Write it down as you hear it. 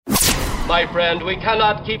My friend, we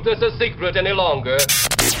cannot keep this a secret any longer.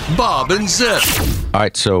 Bob and Zip. All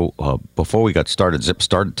right, so before we got started, Zip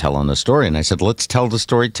started telling the story, and I said, let's tell the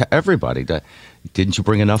story to everybody. Didn't you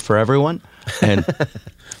bring enough for everyone? And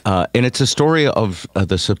it's a story of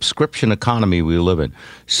the subscription economy we live in.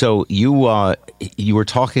 So you were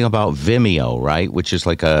talking about Vimeo, right? Which is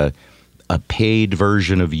like a paid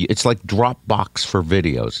version of, it's like Dropbox for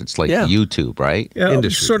videos. It's like YouTube, right? Yeah,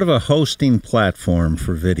 it's sort of a hosting platform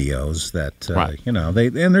for videos that, Right.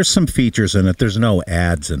 and there's some features in it. There's no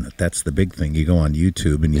ads in it. That's the big thing. You go on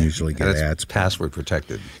YouTube and you usually get ads. Password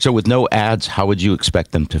protected. So with no ads, how would you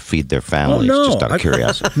expect them to feed their families? Just out of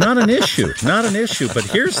curiosity. Not an issue. Not an issue. But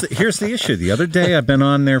here's the issue. The other day, I've been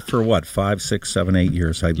on there for 5, 6, 7, 8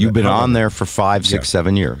 years. You've been on there for 5, 6,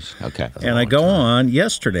 7 years. Okay. And I go on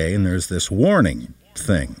yesterday, and there's this warning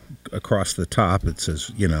thing across the top. It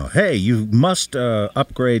says, hey, you must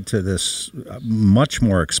upgrade to this much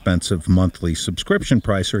more expensive monthly subscription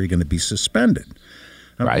price, or you're going to be suspended.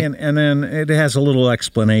 Right. And then it has a little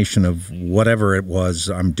explanation of whatever it was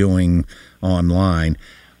I'm doing online.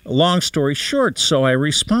 Long story short, so I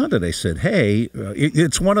responded. I said, hey,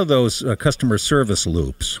 it's one of those customer service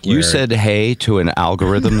loops. You said hey to an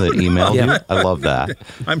algorithm that emailed you? I love that.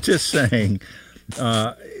 I'm just saying.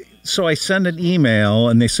 So I send an email,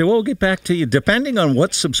 and they say, well, we'll get back to you. Depending on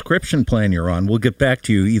what subscription plan you're on, we'll get back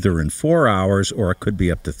to you either in 4 hours or it could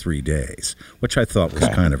be up to 3 days, which I thought was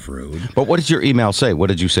kind of rude. But what did your email say? What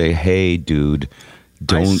did you say? Hey, dude,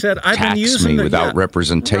 don't tax me without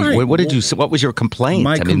representation. Right. What did you say? What was your complaint?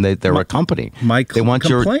 They're a company. They want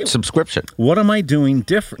your subscription. What am I doing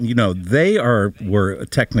different? They were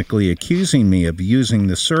technically accusing me of using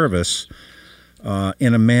the service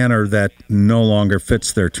in a manner that no longer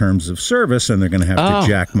fits their terms of service, and they're going to have to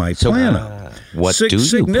jack my plan up. What do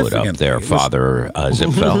you put up there, Father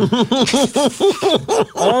Zipfel?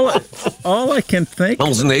 all I can think...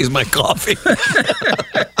 Elsenays my coffee.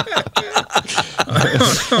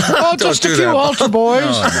 Just a few altar boys.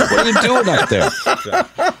 What are you doing up there?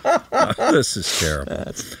 This is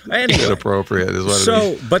terrible. Anyway, inappropriate is what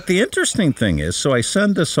it is. But the interesting thing is, so I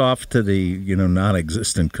send this off to the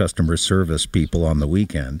non-existent customer service people on the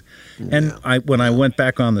weekend, and when I went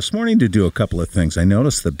back on this morning to do a couple of things, I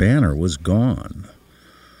noticed the banner was gone.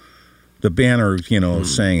 The banner,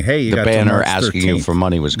 saying, "Hey, you got the banner March 13th. Asking you for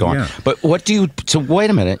money was gone." Yeah. But what do you? So wait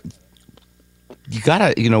a minute. You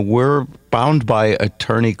gotta, we're bound by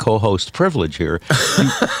attorney co-host privilege here.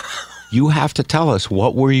 You have to tell us,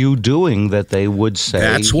 what were you doing that they would say?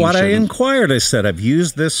 That's what I inquired. I said, I've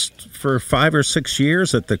used this for 5 or 6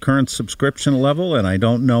 years at the current subscription level, and I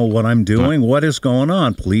don't know what I'm doing. What is going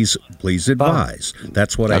on? Please advise.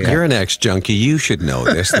 That's what I asked. You're an ex-junkie. You should know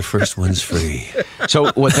this. The first one's free.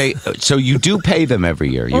 So you do pay them every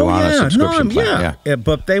year. You're on a subscription plan. Yeah,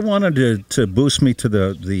 but they wanted to boost me to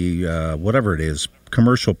the whatever it is,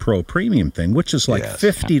 Commercial Pro Premium thing, which is like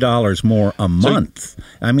 $50 more a month.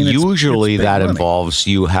 I mean, usually it's that money. involves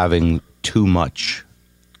you having too much,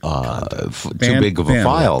 too big of a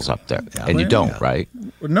files up there, and you don't, right?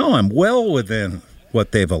 No, I'm well within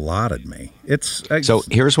what they've allotted me. So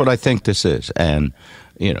here's what I think this is, and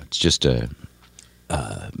it's just a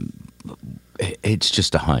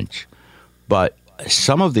hunch, but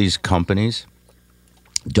some of these companies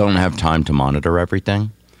don't have time to monitor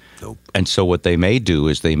everything. Nope. And so what they may do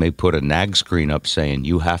is they may put a nag screen up saying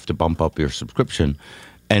you have to bump up your subscription.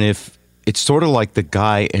 And if it's sort of like the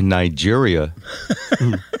guy in Nigeria.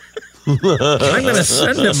 I'm going to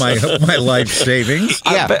send him my life savings.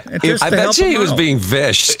 Yeah. I bet you he was being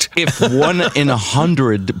vished. If 1 in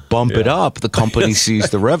 100 bump it up, the company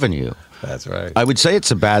sees the revenue. That's right. I would say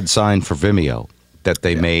it's a bad sign for Vimeo that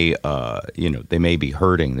they may, they may be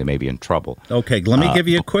hurting. They may be in trouble. Okay, let me give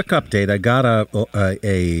you a quick update. I got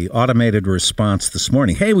a automated response this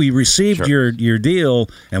morning. Hey, we received your deal,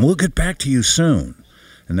 and we'll get back to you soon.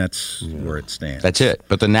 And that's where it stands. That's it.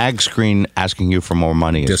 But the nag screen asking you for more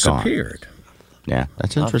money is gone. Disappeared. Yeah,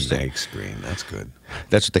 that's interesting. Nag screen. That's good.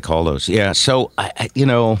 That's what they call those. Yeah. So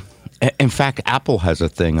in fact, Apple has a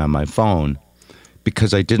thing on my phone.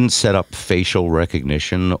 Because I didn't set up facial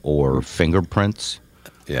recognition or fingerprints,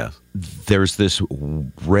 there's this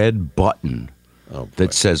red button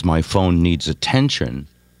that says my phone needs attention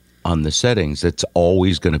on the settings. That's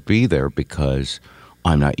always going to be there because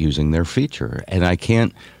I'm not using their feature. And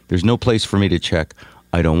there's no place for me to check,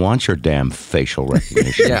 I don't want your damn facial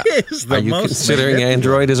recognition. Yeah. Is the Are you most considering manipulative.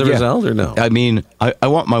 Android as a Yeah. result or no? I mean, I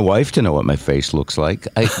want my wife to know what my face looks like.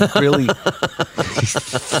 I really...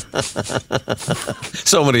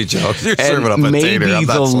 So many jokes. You're And serving up a maybe tater. I'm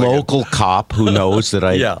the not swinging. local cop who knows that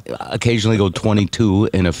I Yeah. occasionally go 22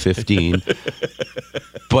 in a 15.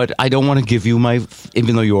 But I don't want to give you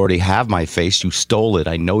even though you already have my face, you stole it.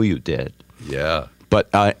 I know you did. Yeah. But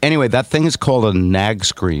anyway, that thing is called a nag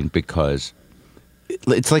screen because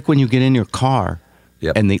it's like when you get in your car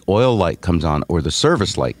Yep. and the oil light comes on or the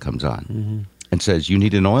service light comes on and says you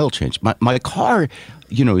need an oil change. My car,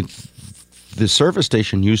 the service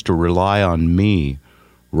station used to rely on me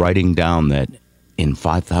writing down that in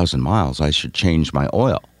 5,000 miles I should change my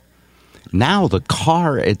oil. Now the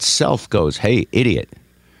car itself goes, hey, idiot,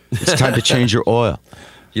 it's time to change your oil.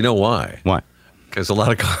 You know why? Why? Because a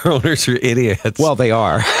lot of car owners are idiots. Well, they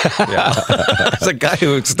are. yeah. As a guy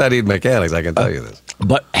who studied mechanics, I can tell you this.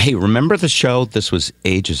 But hey, remember the show? This was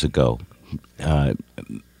ages ago.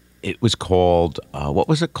 It was called, what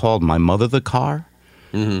was it called? My Mother the Car?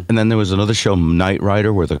 Mm-hmm. And then there was another show, Knight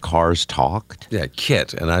Rider, where the cars talked. Yeah,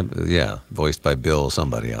 Kit, and voiced by Bill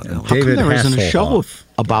somebody out there. How come David there isn't a show Hasselhoff.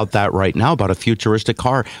 about that right now, about a futuristic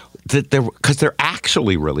car? Because they're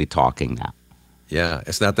actually really talking now. Yeah,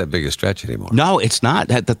 it's not that big a stretch anymore. No, it's not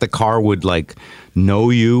that the car would know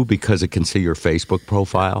you because it can see your Facebook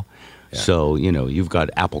profile. Yeah. So, you've got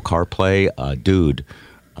Apple CarPlay. Dude,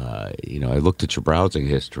 I looked at your browsing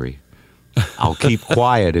history. I'll keep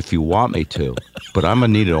quiet if you want me to, but I'm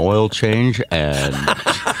going to need an oil change and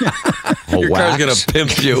Your car's going wax. to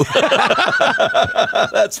pimp you.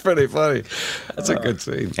 That's pretty funny. That's a good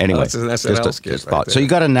scene. Anyway, that's an SNL skit just right thought. there. So you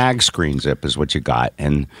got a nag screen, Zip, is what you got,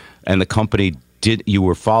 and the company you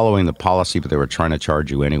were following the policy, but they were trying to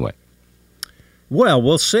charge you anyway. Well,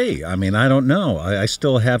 we'll see. I mean, I don't know. I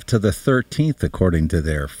still have to the 13th, according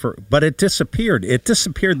to but it disappeared. It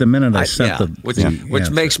disappeared the minute I sent the which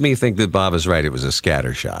answer. makes me think that Bob is right. It was a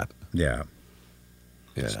scatter shot. Yeah.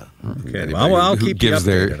 Yeah. Okay. Anybody Well, I'll who keep you gives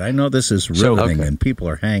updated. I know this is riveting, okay. and people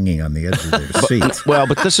are hanging on the edge of their seats. Well,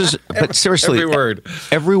 but seriously, every word.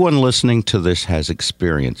 Everyone listening to this has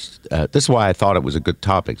experienced. This is why I thought it was a good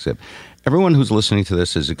topic, Zip. Everyone who's listening to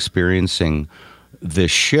this is experiencing the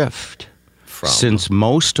shift. Since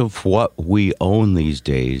most of what we own these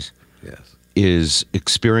days is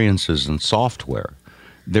experiences and software,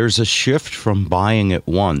 there's a shift from buying it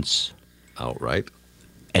once outright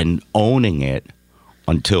and owning it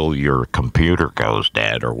until your computer goes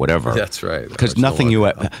dead or whatever. That's right. Because nothing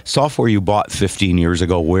software you bought 15 years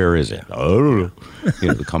ago, where is it? I don't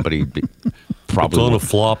know. The company probably it's on a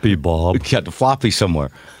floppy, Bob. Got the floppy somewhere.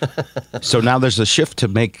 So now there's a shift to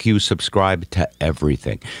make you subscribe to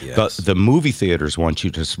everything. Yes. The movie theaters want you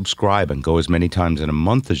to subscribe and go as many times in a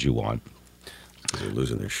month as you want. They're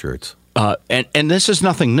losing their shirts. And this is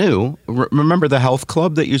nothing new. Remember the health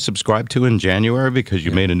club that you subscribed to in January because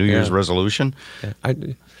you made a New Year's resolution? Yeah.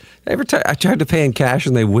 I tried to pay in cash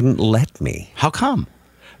and they wouldn't let me. How come?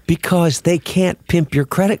 Because they can't pimp your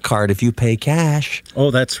credit card if you pay cash.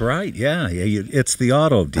 Oh, that's right. Yeah. It's the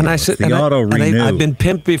auto deal. And I It's said, the auto renew. I've been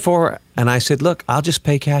pimped before, and I said, look, I'll just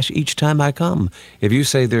pay cash each time I come. If you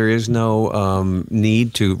say there is no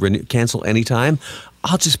need to cancel any time,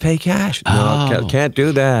 I'll just pay cash. No, can't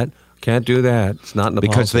do that. Can't do that. It's not in the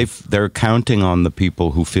because policy. they're counting on the people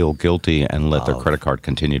who feel guilty and let their credit card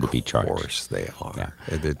continue to be charged. Of course they are. Yeah.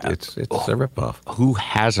 It's a ripoff. Who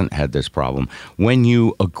hasn't had this problem? When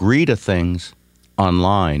you agree to things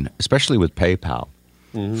online, especially with PayPal,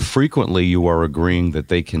 frequently you are agreeing that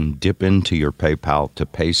they can dip into your PayPal to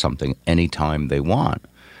pay something anytime they want.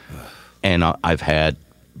 And I've had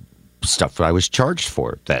stuff that I was charged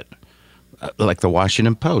for that, like the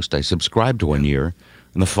Washington Post, I subscribed 1 year,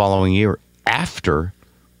 and the following year, after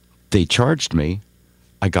they charged me,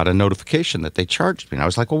 I got a notification that they charged me. And I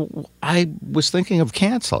was like, well, I was thinking of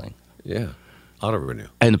canceling. Yeah. Auto renew.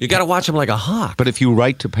 And you got to watch them like a hawk. But if you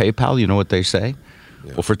write to PayPal, you know what they say?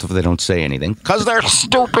 Yeah. Well, first of all, they don't say anything because they're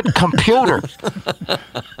stupid computers.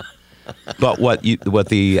 But what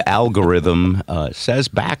the algorithm says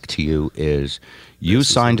back to you is, you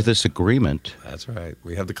signed this agreement. That's right.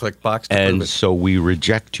 We have the click box to and prove it. So we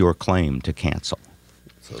reject your claim to cancel.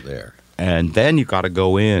 So there. And then you got to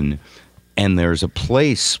go in, and there's a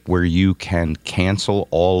place where you can cancel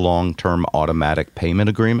all long-term automatic payment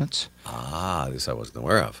agreements. This I wasn't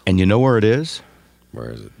aware of. And you know where it is?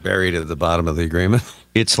 Where is it? Buried at the bottom of the agreement?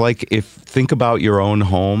 It's like think about your own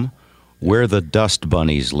home where the dust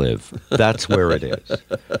bunnies live. That's where it is.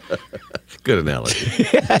 Good analogy.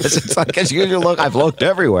 Yes, it's like, as you look, I've looked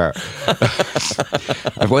everywhere.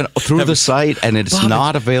 I went through the site, and it's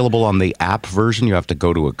not available on the app version. You have to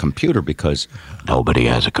go to a computer because nobody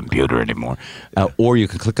has a computer anymore. Or you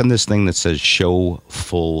can click on this thing that says show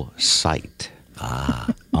full site.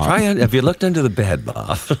 Have you looked under the bed,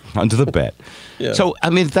 Bob? Under the bed. Yeah. So, I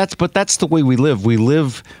mean, that's the way we live. We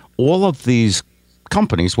live, all of these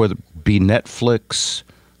companies, whether it be Netflix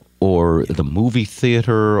or the movie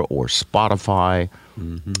theater or Spotify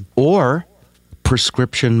or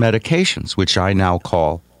prescription medications, which I now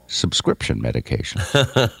call subscription medications.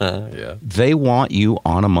 Yeah. They want you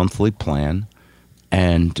on a monthly plan,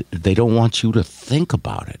 and they don't want you to think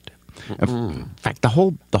about it. In fact, our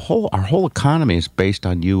whole economy is based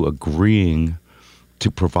on you agreeing to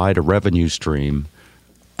provide a revenue stream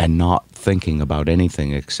and not thinking about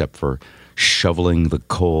anything except for shoveling the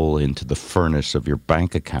coal into the furnace of your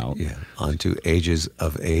bank account. Yeah, onto ages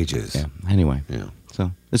of ages. Yeah. Anyway, Yeah.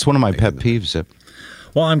 so it's one of my pet peeves, Zip.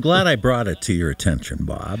 Well, I'm glad I brought it to your attention,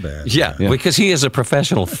 Bob. And, Yeah, because he is a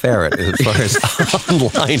professional ferret as far as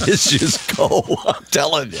online issues go. I'm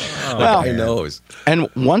telling you. Well, he knows. And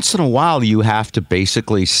once in a while, you have to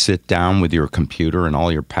basically sit down with your computer and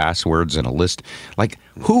all your passwords and a list. Like,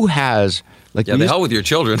 who has... Like, Yeah, the hell with your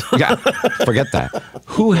children. Yeah, forget that.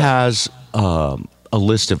 Who has a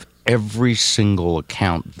list of every single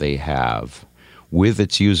account they have with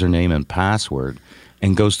its username and password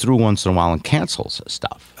and goes through once in a while and cancels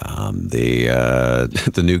stuff?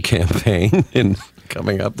 The new campaign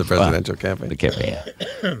coming up, the presidential campaign. The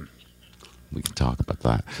campaign. We can talk about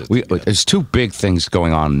that. There's two big things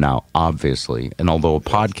going on now, obviously. And although a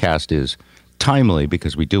podcast is timely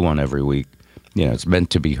because we do one every week, it's meant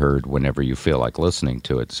to be heard whenever you feel like listening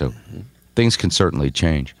to it. So things can certainly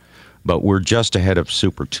change. But we're just ahead of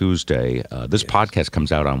Super Tuesday. This podcast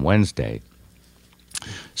comes out on Wednesday.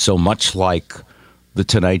 So much like The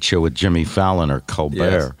Tonight Show with Jimmy Fallon or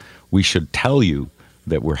Colbert, we should tell you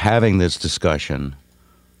that we're having this discussion.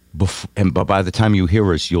 But by the time you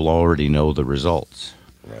hear us, you'll already know the results.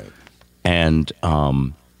 Right. And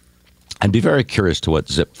I'd be very curious to what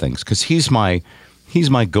Zip thinks, because he's my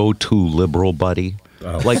go-to liberal buddy.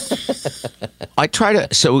 Oh. Like, I try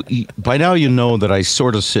to. So by now you know that I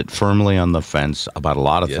sort of sit firmly on the fence about a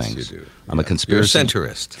lot of things. Yes, you do. I'm a conspiracy. You're a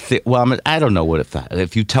centrist. I don't know what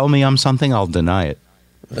if you tell me I'm something, I'll deny it.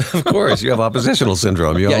 Of course, you have oppositional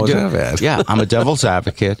syndrome. You always have had. Yeah, I'm a devil's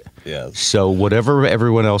advocate. Yes. So whatever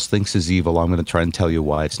everyone else thinks is evil, I'm going to try and tell you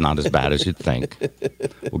why it's not as bad as you'd think.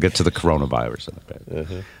 We'll get to the coronavirus in a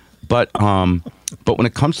bit. But when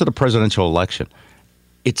it comes to the presidential election,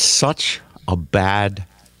 it's such a bad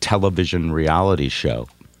television reality show.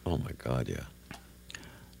 Oh, my God, yeah.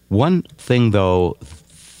 One thing, though,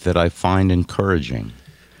 that I find encouraging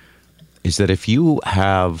is that if you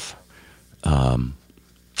have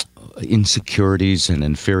insecurities and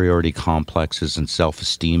inferiority complexes and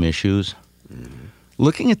self-esteem issues,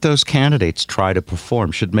 looking at those candidates try to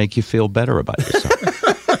perform should make you feel better about yourself.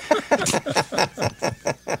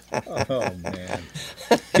 Oh, man.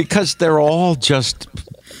 Because they're all just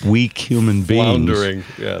weak human beings Floundering,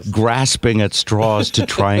 yes. grasping at straws to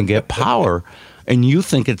try and get power, and you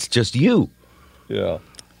think it's just you. Yeah.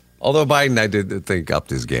 Although Biden, I did think, upped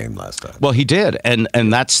his game last time. Well, he did, and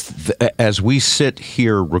that's as we sit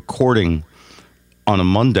here recording on a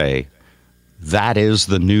Monday, that is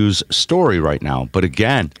the news story right now. But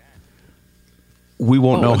again, we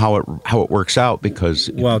won't know how it works out because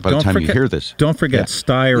by the time you hear this, don't forget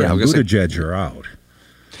Steyer and say- Buttigieg are out.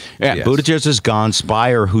 yeah, Yes. Buttigieg is gone.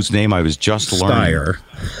 Spire, whose name I was just learning,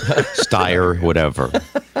 Steyer, whatever.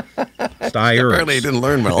 Steyer. Apparently, he didn't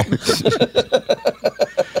learn well.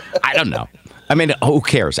 I don't know. I mean, who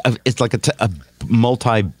cares? It's like a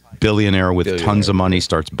multi-billionaire with tons of money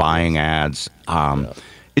starts buying ads.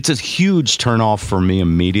 It's a huge turnoff for me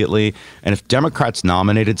immediately. And if Democrats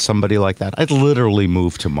nominated somebody like that, I'd literally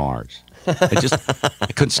move to Mars. I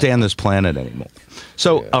couldn't stand this planet anymore.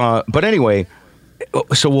 So, but anyway,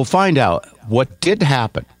 so we'll find out what did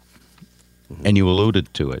happen. And you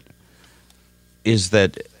alluded to it, is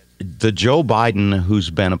that the Joe Biden, who's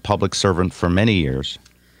been a public servant for many years,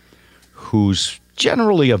 who's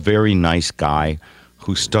generally a very nice guy,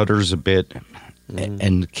 who stutters a bit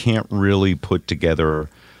and can't really put together,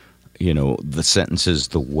 the sentences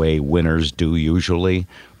the way winners do usually,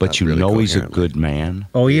 but Not really he's a coherently. good man.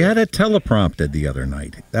 Oh, he had it teleprompted the other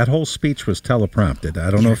night. That whole speech was teleprompted. I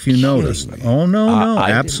don't know if you noticed. Oh, no,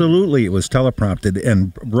 absolutely. It was teleprompted.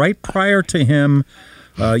 And right prior to him,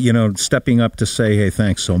 stepping up to say, hey,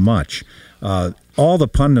 thanks so much, all the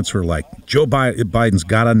pundits were like, Joe Biden's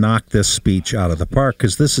got to knock this speech out of the park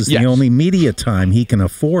because this is the only media time he can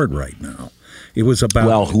afford right now. It was about...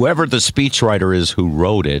 Well, whoever the speechwriter is who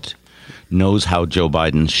wrote it knows how Joe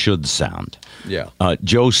Biden should sound. Yeah.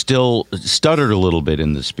 Joe still stuttered a little bit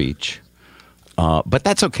in the speech, but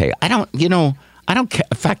that's okay. I don't care.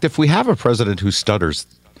 In fact, if we have a president who stutters,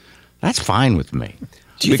 that's fine with me.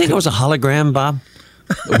 Do you think it was a hologram, Bob?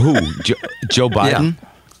 Who? Joe Biden?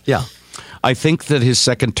 Yeah. I think that his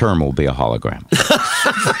second term will be a hologram.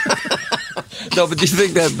 No, but do you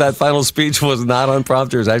think that final speech was not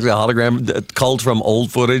unprompted? It was actually a hologram culled from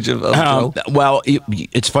old footage of Joe? Well,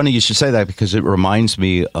 it's funny you should say that because it reminds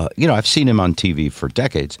me, I've seen him on TV for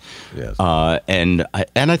decades. Yes. And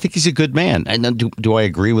I think he's a good man. And do I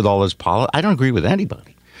agree with all his politics? I don't agree with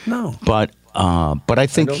anybody. No. But I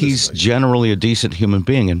think he's generally a decent human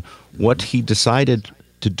being. And what he decided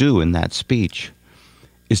to do in that speech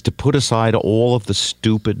is to put aside all of the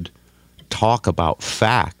stupid talk about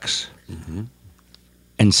facts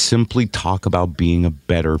and simply talk about being a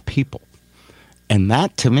better people. And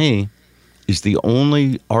that, to me, is the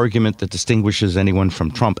only argument that distinguishes anyone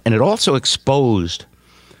from Trump. And it also exposed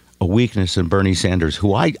a weakness in Bernie Sanders,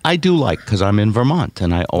 who I do like because I'm in Vermont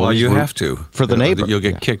and I always you have to for the neighbor. You'll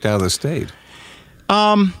get kicked out of the state.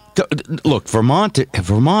 Look,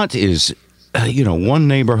 Vermont is, one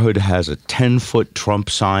neighborhood has a 10-foot Trump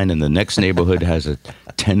sign and the next neighborhood has a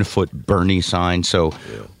 10-foot Bernie sign. So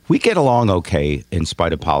we get along okay in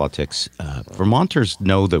spite of politics. Vermonters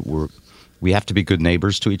know that we have to be good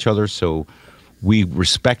neighbors to each other. So we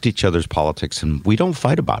respect each other's politics and we don't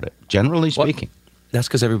fight about it, generally speaking. That's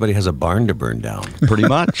because everybody has a barn to burn down. Pretty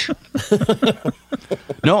much.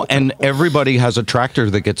 No, and everybody has a tractor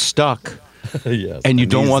that gets stuck. Yes. And you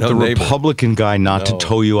don't want the neighbor. Republican guy not to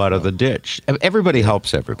tow you out of the ditch. Everybody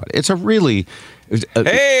helps everybody. It's a really...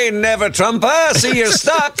 Hey, never Trumper, see you're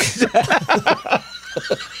stuck.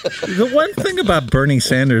 The one thing about Bernie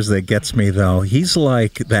Sanders that gets me, though, he's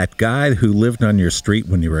like that guy who lived on your street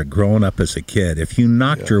when you were growing up as a kid. If you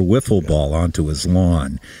knocked your wiffle ball onto his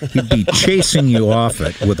lawn, he'd be chasing you off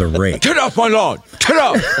it with a rake. Get off my lawn! Get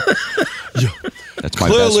off! That's my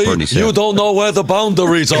best Bernie Sanders. You don't know where the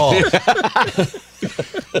boundaries are.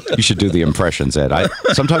 You should do the impressions, Ed.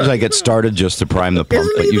 Sometimes I get started just to prime the pump,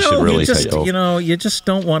 but you should really take over. You just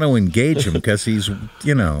don't want to engage him because he's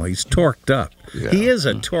torqued up. Yeah. He is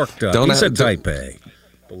a torqued up. He's a type A.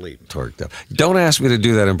 Believe me. Torqued up. Don't ask me to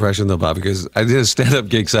do that impression, though, Bob, because I did a stand-up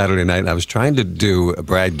gig Saturday night, and I was trying to do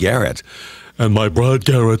Brad Garrett. And my Brad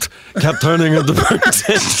Garrett kept turning into Bernie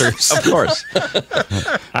Sanders. Of course. What's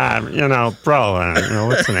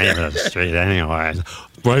the name of the street anyway?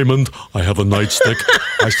 Raymond, I have a nightstick.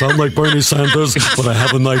 I sound like Bernie Sanders, but I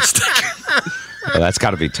have a nightstick. Well, that's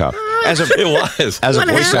got to be tough. As a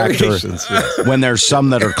voice actor, when there's some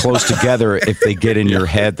that are close together, if they get in your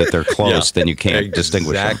head that they're close, then you can't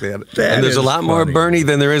distinguish them. Exactly. And there's a lot more Bernie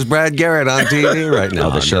than there is Brad Garrett on TV right now.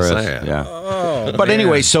 Oh, there sure is. Yeah. But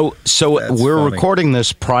anyway, so we're recording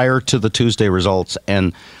this prior to the Tuesday results,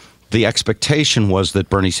 and the expectation was that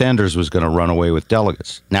Bernie Sanders was going to run away with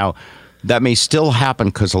delegates. Now, that may still happen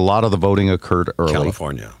because a lot of the voting occurred early.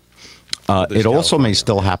 California. It also may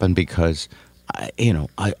still happen because,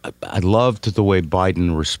 I loved the way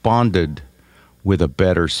Biden responded with a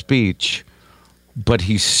better speech, but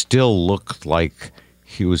he still looked like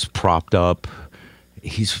he was propped up.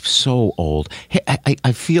 He's so old. Hey,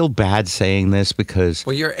 I feel bad saying this because...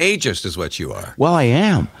 Well, you're ageist is what you are. Well, I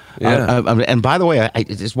am. Yeah. And by the way,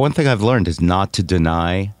 it's one thing I've learned is not to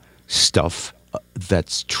deny stuff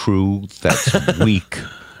that's true, that's weak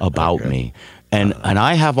about me. And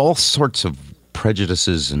I have all sorts of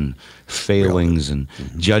prejudices and failings and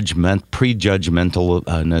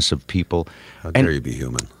prejudgmentalness of people. How dare you be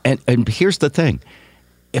human? And here's the thing.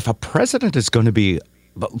 If a president is going to be...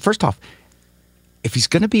 First off, if he's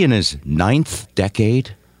going to be in his 9th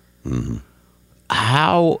decade,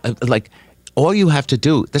 how... all you have to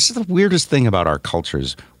do... This is the weirdest thing about our culture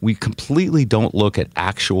is we completely don't look at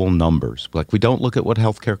actual numbers. Like, we don't look at what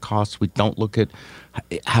healthcare costs. We don't look at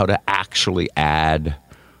how to actually add...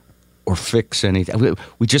 or fix anything.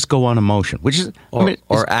 We just go on emotion, which is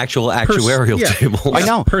or actual actuarial tables. I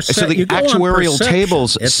know. So the actuarial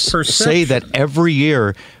tables say that every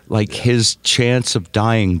year, his chance of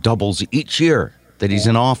dying doubles each year that he's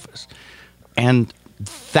in office, and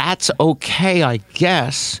that's okay, I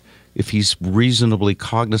guess, if he's reasonably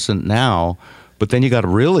cognizant now. But then you got to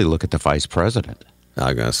really look at the vice president. I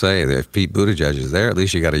was going to say, if Pete Buttigieg is there, at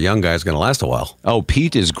least you got a young guy who's going to last a while. Oh,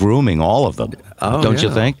 Pete is grooming all of them. Don't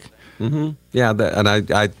you think? Yeah,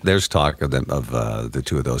 there's talk of the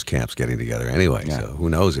two of those camps getting together anyway. Yeah. So who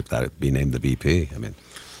knows if that'd be named the VP? I mean,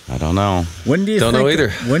 I don't know. When do you Don't think, know either.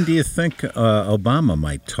 When do you think Obama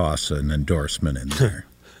might toss an endorsement in there?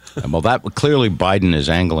 Well, that clearly Biden is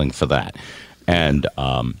angling for that. And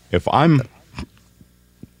if I'm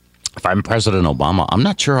President Obama, I'm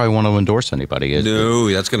not sure I want to endorse anybody. no,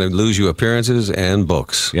 that's going to lose you appearances and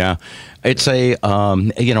books. Yeah, it's a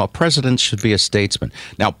a president should be a statesman.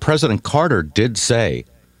 Now, President Carter did say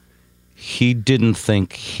he didn't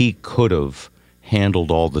think he could have handled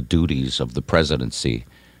all the duties of the presidency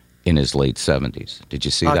in his late 70s. Did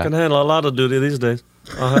you see I that? can handle a lot of duty these days.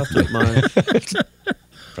 I have to admit,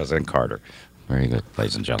 President Carter. Very good,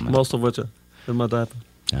 ladies and gentlemen. most of which are in my diaper.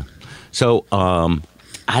 Yeah. So,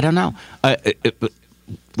 I don't know.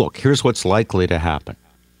 Look, here's what's likely to happen.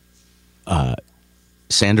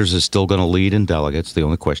 Sanders is still going to lead in delegates. The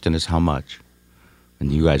only question is how much.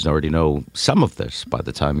 And you guys already know some of this by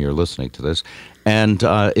the time you're listening to this. And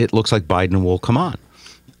it looks like Biden will come on.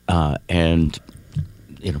 And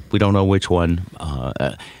we don't know which one.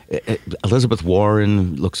 Elizabeth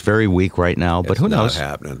Warren looks very weak right now, but who knows?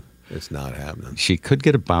 It's not happening. She could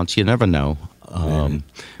get a bounce. You never know.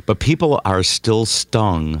 But people are still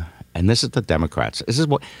stung, and this is the Democrats. This is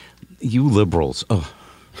what you liberals. Who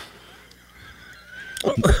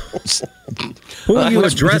are you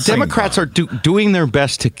addressing? The Democrats are doing their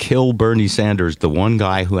best to kill Bernie Sanders, the one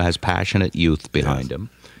guy who has passionate youth behind him,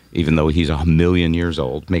 even though he's 1,000,000 years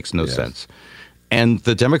old. Makes no sense. And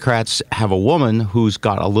the Democrats have a woman who's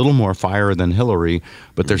got a little more fire than Hillary,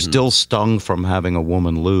 but they're still stung from having a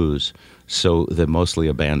woman lose. So they mostly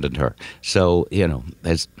abandoned her. So,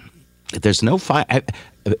 there's no fire.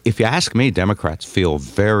 If you ask me, Democrats feel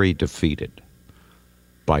very defeated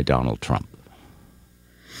by Donald Trump.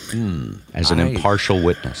 As an impartial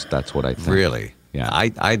witness, that's what I think. Really? Yeah.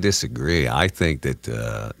 I disagree. I think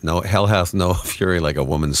that no hell hath no fury like a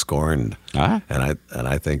woman scorned. Ah. And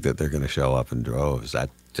I think that they're going to show up in droves.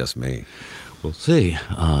 That's just me. We'll see.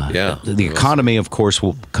 Yeah. The economy, of course,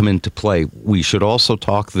 will come into play. We should also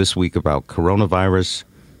talk this week about coronavirus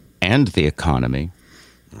and the economy.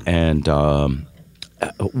 And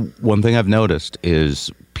one thing I've noticed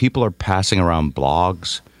is people are passing around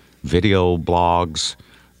blogs, video blogs,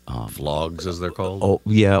 Vlogs, as they're called. Oh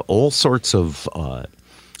yeah, all sorts of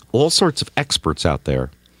experts out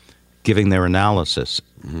there giving their analysis.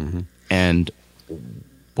 And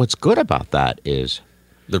what's good about that is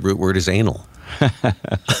The root word is anal.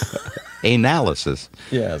 analysis.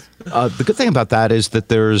 Yes. The good thing about that is that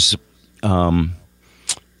there's,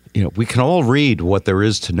 we can all read what there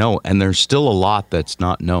is to know, and there's still a lot that's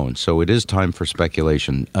not known. So it is time for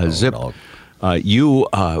speculation. Zip, you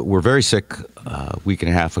were very sick a week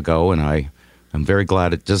and a half ago, and I'm very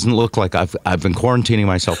glad it doesn't look like I've been quarantining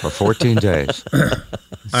myself for 14 days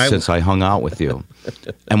since I hung out with you.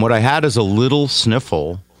 And what I had is a little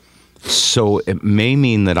sniffle. So it may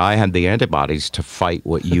mean that I had the antibodies to fight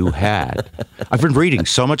what you had. I've been reading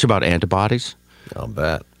so much about antibodies. I'll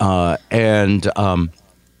bet. And I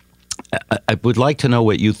would like to know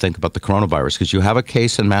what you think about the coronavirus, because you have a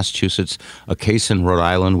case in Massachusetts, a case in Rhode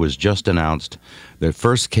Island was just announced. The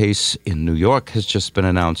first case in New York has just been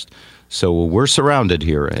announced. So we're surrounded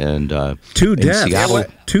here, and Two in deaths. Seattle,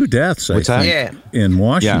 Two deaths, I What's that? think, in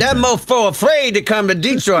Washington. That mofo afraid to come to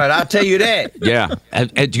Detroit, I'll tell you that. yeah.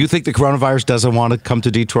 And do you think the coronavirus doesn't want to come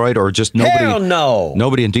to Detroit, or just nobody? Hell no.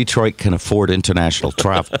 Nobody in Detroit can afford international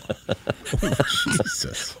travel.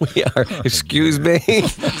 Jesus. We are, excuse me,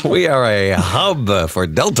 we are a hub for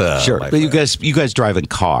Delta. Sure, my but you friend. guys drive in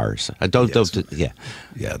cars. Yeah.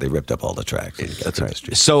 Yeah, they ripped up all the tracks. That's right.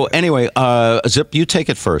 So anyway, Zip, you take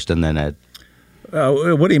it first, and then Ed.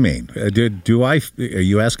 What do you mean? Are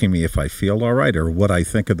you asking me if I feel all right, or what I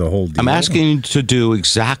think of the whole deal? I'm asking you to do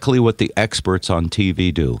exactly what the experts on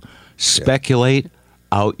TV do: speculate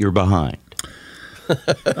out your behind.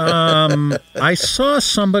 I saw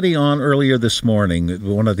somebody on earlier this morning,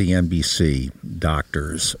 one of the NBC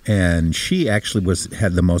doctors, and she actually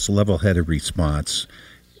had the most level-headed response.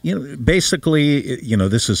 Basically,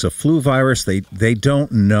 this is a flu virus. They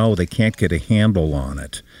don't know. They can't get a handle on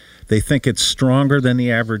it. They think it's stronger than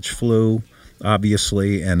the average flu,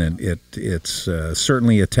 obviously, and it's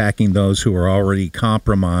certainly attacking those who are already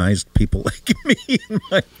compromised, people like me,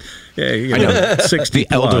 my, 60 The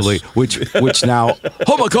elderly, which now,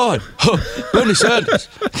 oh my God, Bernie Sanders.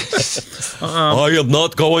 I am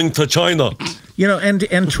not going to China.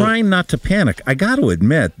 And trying not to panic. I got to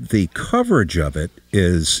admit, the coverage of it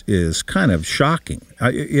is kind of shocking.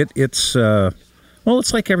 It's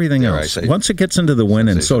like everything else. Once it gets into the wind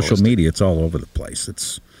in social media, it's all over the place.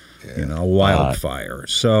 a wildfire.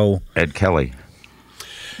 So Ed Kelly.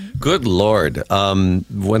 Good Lord.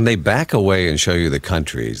 When they back away and show you the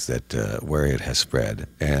countries that where it has spread,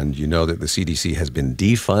 and you know that the CDC has been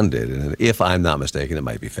defunded, and if I'm not mistaken, it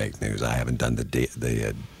might be fake news. I haven't done the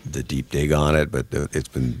deep dig on it, but it's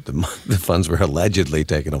been the funds were allegedly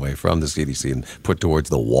taken away from the CDC and put towards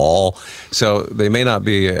the wall. So they may not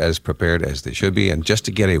be as prepared as they should be. And just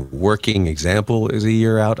to get a working example is a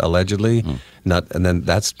year out, allegedly. And then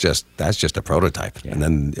that's just a prototype, and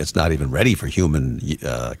then it's not even ready for human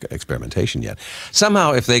experimentation yet.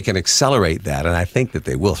 Somehow, if they can accelerate that, and I think that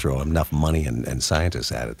they will throw enough money and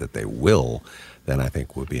scientists at it that they will, then I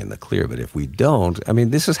think we'll be in the clear. But if we don't, I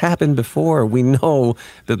mean, this has happened before. We know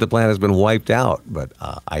that the planet has been wiped out, but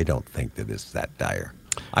I don't think that it's that dire.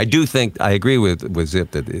 I do think, I agree with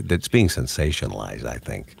Zip that it's being sensationalized, I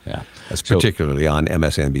think. Yeah. That's particularly on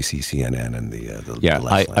MSNBC, CNN, and the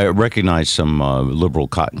left I recognize some liberal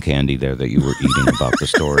cotton candy there that you were eating about the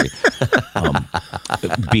story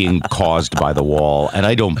being caused by the wall. And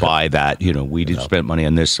I don't buy that. We did spend money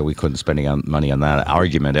on this, so we couldn't spend money on that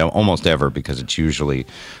argument almost ever, because it's usually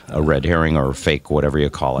a red herring or a fake, whatever you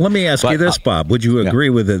call it. let me ask you this, Bob. Would you agree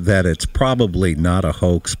with it that it's probably not a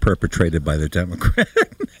hoax perpetrated by the Democrat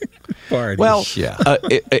Party? Well,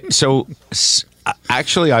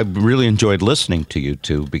 actually, I really enjoyed listening to you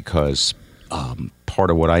two, because part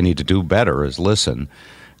of what I need to do better is listen.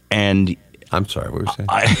 And I'm sorry, what were you saying?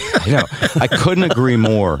 I know. I couldn't agree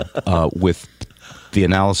more with the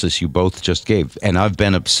analysis you both just gave. And I've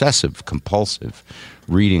been obsessive, compulsive,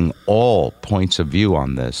 reading all points of view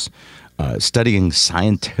on this, studying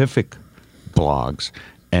scientific blogs,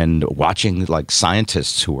 and watching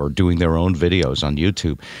scientists who are doing their own videos on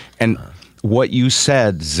YouTube. And what you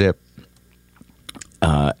said, Zip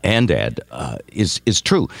and Ed, is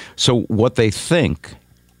true. So what they think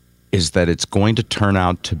is that it's going to turn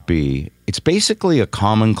out to be, it's basically a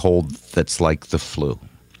common cold that's like the flu.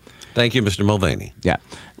 Thank you, Mr. Mulvaney. Yeah.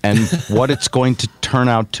 And what it's going to turn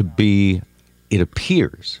out to be, it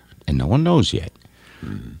appears, and no one knows yet,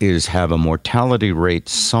 is have a mortality rate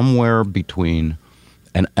somewhere between,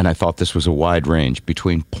 and I thought this was a wide range,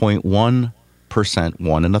 between 0.1%,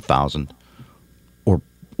 1 in 1,000, or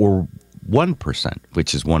 1%,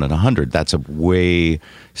 which is 1 in 100. That's a way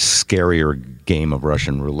scarier game of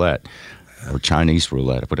Russian roulette or Chinese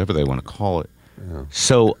roulette, whatever they want to call it. Yeah.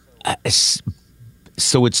 So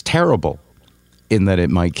it's terrible in that it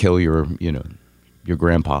might kill your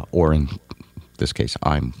grandpa, or in this case,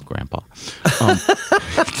 I'm grandpa.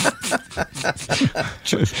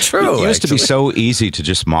 True. It used to be so easy to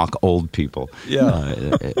just mock old people.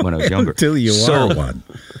 When I was younger. Until you are one.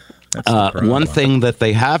 One thing that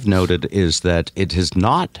they have noted is that it is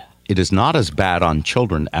not as bad on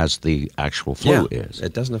children as the actual flu is.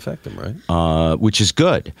 It doesn't affect them, right? Which is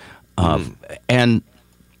good. And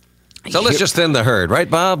so let's just thin the herd, right,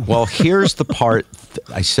 Bob? Well, here's the part.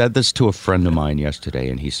 I said this to a friend of mine yesterday,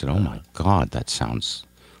 and he said, "Oh my God, that sounds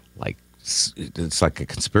like it's like a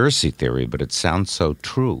conspiracy theory, but it sounds so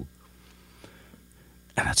true."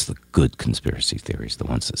 And that's the good conspiracy theories, the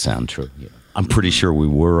ones that sound true. Yeah. I'm pretty sure we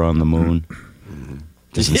were on the moon.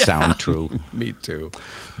 Doesn't sound true. Me too.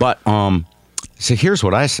 But so here's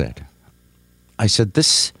what I said. I said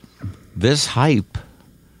this hype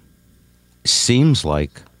seems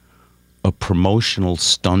like a promotional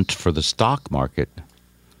stunt for the stock market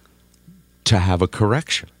to have a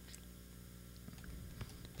correction.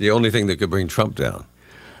 The only thing that could bring Trump down.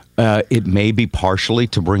 It may be partially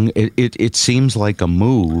to bring it seems like a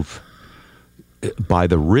move by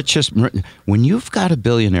the richest. When you've got a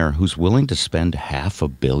billionaire who's willing to spend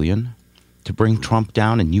 $500 million to bring Trump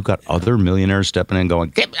down, and you've got other millionaires stepping in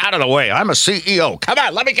going, "Get out of the way, I'm a CEO, come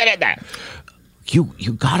on, let me get in there."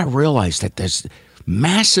 You got to realize that there's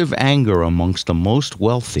massive anger amongst the most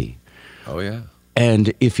wealthy. Oh, yeah.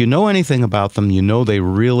 And if you know anything about them, you know they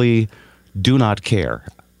really do not care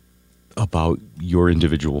about your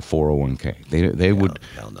individual 401k. They would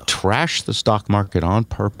trash the stock market on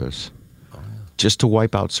purpose just to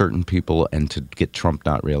wipe out certain people and to get Trump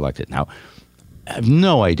not reelected. Now, I have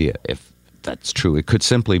no idea if that's true. It could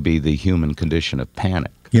simply be the human condition of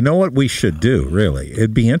panic. You know what we should do, really?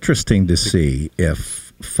 It'd be interesting to see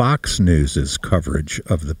if Fox News's coverage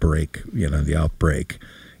of the outbreak,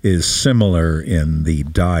 is similar in the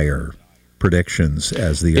dire predictions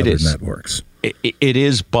as the other networks. It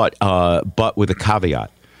is, but with a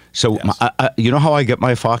caveat. So, you know how I get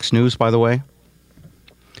my Fox News, by the way?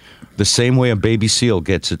 The same way a baby seal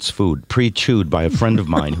gets its food, pre-chewed by a friend of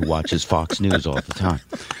mine who watches Fox News all the time.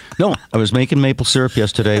 No, I was making maple syrup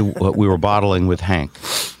yesterday. We were bottling with Hank.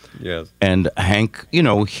 Yes. And Hank,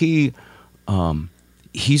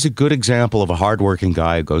 he's a good example of a hardworking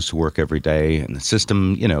guy who goes to work every day, and the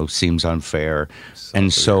system, seems unfair.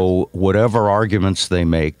 And so whatever arguments they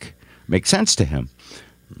make sense to him.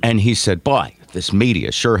 And he said, boy, this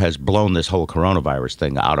media sure has blown this whole coronavirus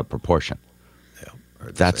thing out of proportion.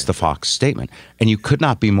 That's the Fox statement. And you could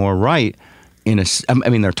not be more right.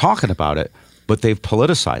 They're talking about it, but they've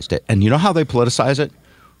politicized it. And you know how they politicize it?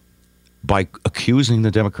 By accusing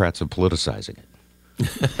the Democrats of politicizing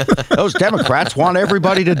it. Those Democrats want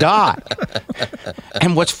everybody to die.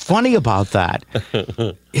 And what's funny about that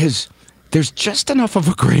is there's just enough of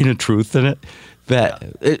a grain of truth in it that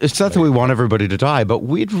it's not that we want everybody to die, but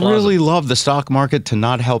we'd really love the stock market to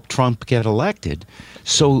not help Trump get elected.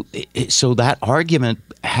 So that argument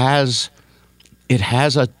has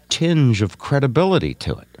a tinge of credibility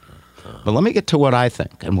to it. But let me get to what I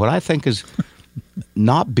think. And what I think is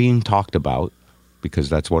not being talked about, because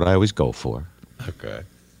that's what I always go for. Okay.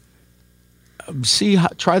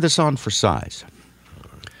 Try this on for size.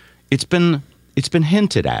 It's been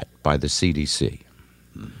hinted at by the CDC.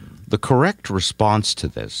 The correct response to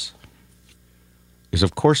this is,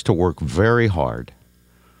 of course, to work very hard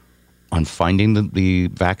on finding the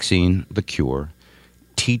vaccine, the cure,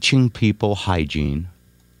 teaching people hygiene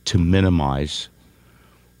to minimize.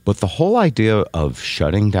 But the whole idea of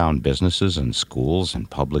shutting down businesses and schools and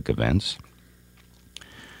public events,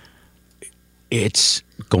 it's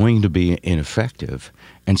going to be ineffective.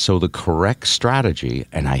 And so the correct strategy,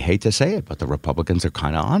 and I hate to say it, but the Republicans are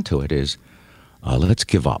kind of onto it, is let's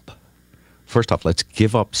give up. First off, let's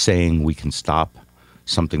give up saying we can stop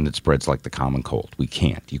something that spreads like the common cold. We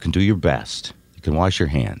can't. You can do your best. You can wash your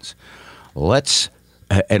hands.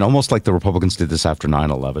 And almost like the Republicans did this after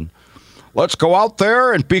 9/11, let's go out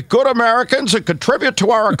there and be good Americans and contribute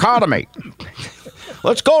to our economy.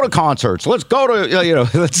 Let's go to concerts. Let's go to,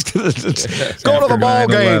 let's go to the ball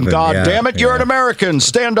game. God damn it. You're an American.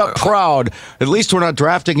 Stand up proud. At least we're not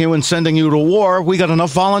drafting you and sending you to war. We got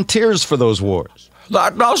enough volunteers for those wars.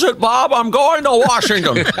 That does it, Bob. I'm going to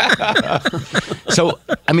Washington. So,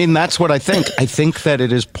 that's what I think. I think that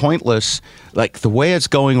it is pointless. Like the way it's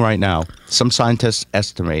going right now, some scientists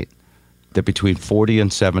estimate that between 40 and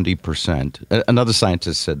 70%, another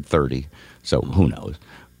scientist said 30, so who knows.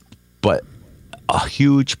 But a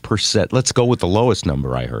huge percent, let's go with the lowest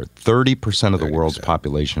number I heard, 30% of the world's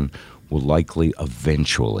population will likely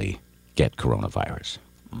eventually get coronavirus.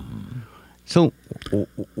 Mm-hmm. So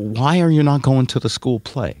why are you not going to the school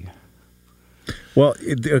play? Well,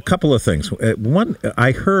 a couple of things. One,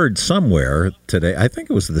 I heard somewhere today, I think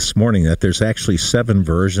it was this morning, that there's actually 7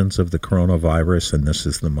 versions of the coronavirus, and this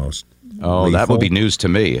is the most lethal. That would be news to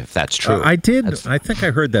me if that's true. I think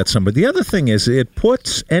I heard that somewhere. The other thing is it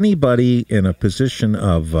puts anybody in a position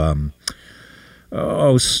of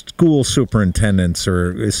school superintendents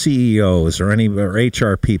or CEOs or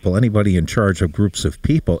HR people, anybody in charge of groups of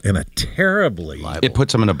people in a terribly... It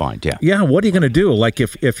puts them in a bind, yeah. Yeah, what are you going to do? Like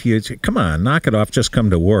if you... Come on, knock it off, just come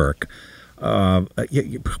to work.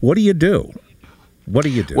 What do you do? What do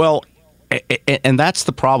you do? Well, and that's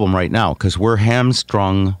the problem right now, because we're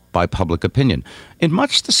hamstrung by public opinion. In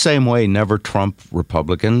much the same way never Trump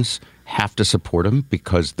Republicans have to support him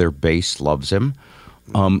because their base loves him.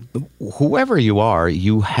 Whoever you are,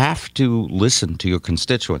 you have to listen to your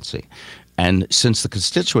constituency. And since the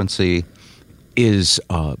constituency is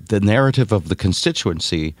the narrative of the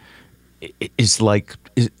constituency is like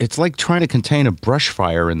it's like trying to contain a brush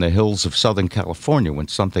fire in the hills of Southern California when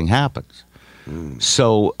something happens.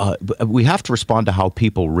 So we have to respond to how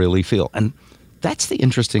people really feel. And that's the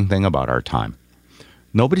interesting thing about our time.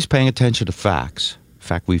 Nobody's paying attention to facts. In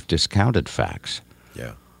fact, we've discounted facts.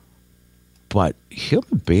 Yeah. But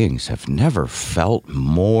human beings have never felt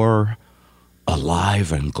more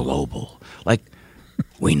alive and global. Like,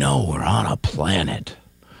 we know we're on a planet,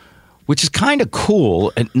 which is kind of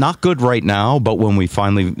cool and not good right now. But when we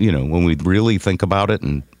finally, when we really think about it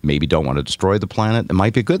and maybe don't want to destroy the planet, it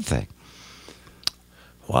might be a good thing.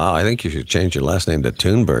 Wow, I think you should change your last name to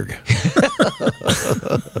Thunberg.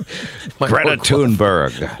 Greta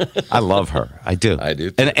Thunberg. I love her. I do. I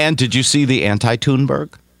do too. And did you see the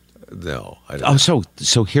anti-Thunberg? No, I don't.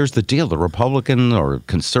 So here's the deal. The Republican or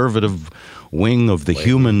conservative wing of the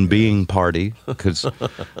Human Being Party, because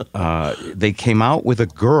they came out with a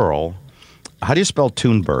girl. How do you spell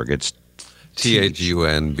Thunberg? It's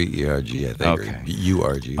Thunberg, I think. Okay.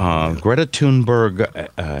 URG. Greta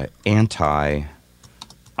Thunberg, anti-opposite.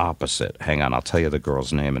 Hang on, I'll tell you the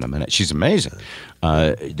girl's name in a minute. She's amazing.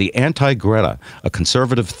 The Anti-Greta, a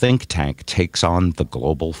conservative think tank, takes on the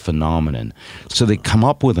global phenomenon. So they come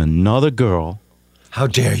up with another girl. How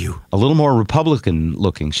dare you? A little more Republican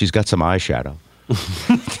looking. She's got some eyeshadow.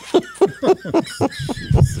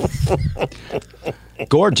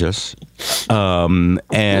 Gorgeous, and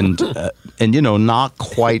not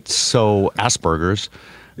quite so Asperger's.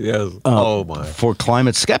 Yes. Oh my. For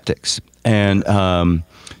climate skeptics, and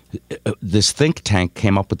this think tank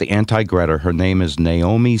came up with the anti-Greta. Her name is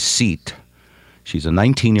Naomi Seat. She's a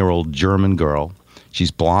 19-year-old German girl.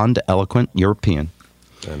 She's blonde, eloquent, European.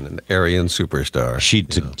 And an Aryan superstar.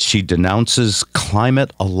 She denounces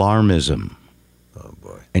climate alarmism. Oh,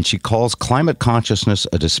 boy. And she calls climate consciousness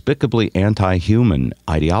a despicably anti-human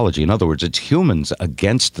ideology. In other words, it's humans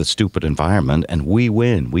against the stupid environment, and we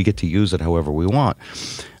win. We get to use it however we want.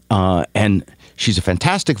 And she's a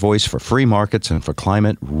fantastic voice for free markets and for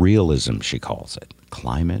climate realism, she calls it.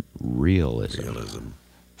 Climate realism.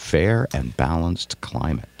 Fair and balanced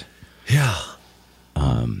climate. Yeah.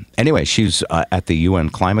 Anyway, she's at the UN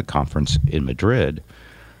climate conference in Madrid,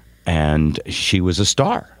 and she was a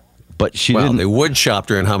star. But she didn't. They wood chopped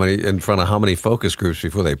her in front of how many focus groups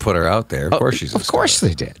before they put her out there? Of course she's a star. Of course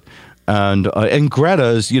they did. And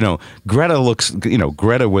Greta's, Greta looks,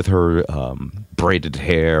 Greta with her braided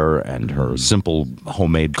hair and her simple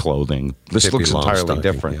homemade clothing. This Hippie looks long entirely stocking,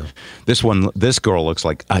 different. yeah. This girl looks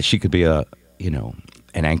like she could be an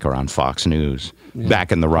anchor on Fox News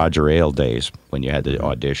back in the Roger Ailes days when you had to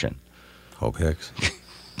audition. Hope Hicks.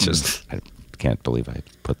 I can't believe I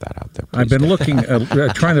put that out there. I've been looking,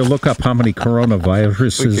 trying to look up how many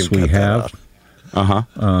coronaviruses we have.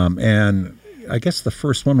 And I guess the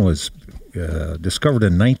first one was discovered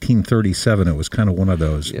in 1937. It was kind of one of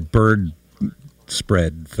those bird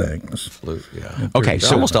spread things. Yeah. Okay,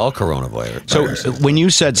 so almost all coronavirus. So when you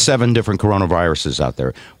said 7 different coronaviruses out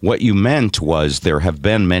there, what you meant was there have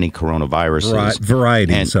been many coronaviruses.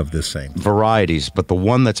 Varieties of the same. Varieties, but the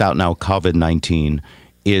one that's out now, COVID-19,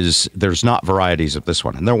 there's not varieties of this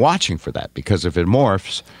one. And they're watching for that because if it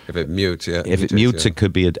morphs... If it mutes, it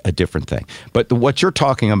could be a different thing. But what you're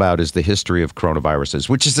talking about is the history of coronaviruses,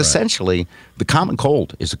 which is essentially the common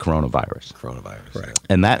cold is a coronavirus. Right.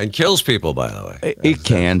 And kills people, by the way. It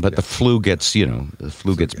can, but the flu gets,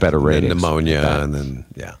 better ratings. And pneumonia, and then,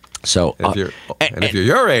 yeah. So, if you're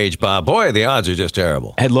your age, Bob, boy, the odds are just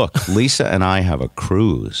terrible. And look, Lisa and I have a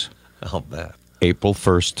cruise. I'll bet. April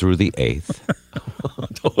 1st through the 8th.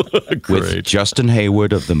 With Justin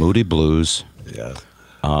Hayward of the Moody Blues. Yeah.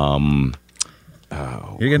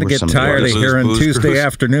 You're going to get tired of hearing Tuesday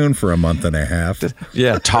afternoon for a month and a half.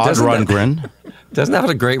 Yeah. Todd Rundgren. Doesn't that have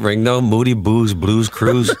a great ring, no? Moody Blues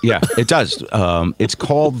Cruise? Yeah, it does. It's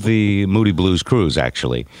called the Moody Blues Cruise,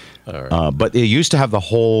 actually. All right. But it used to have the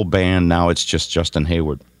whole band. Now it's just Justin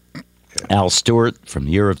Hayward. Al Stewart from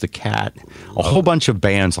Year of the Cat. A whole bunch of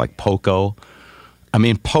bands like Poco. I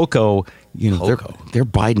mean, Poco, they're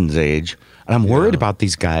Biden's age. And I'm worried about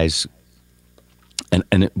these guys.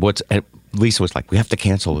 And Lisa was like, we have to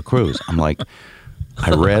cancel the cruise. I'm like,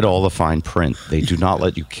 I read all the fine print. They do not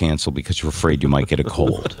let you cancel because you're afraid you might get a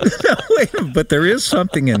cold. But there is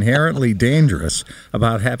something inherently dangerous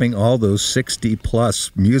about having all those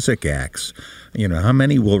 60-plus music acts. How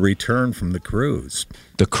many will return from the cruise?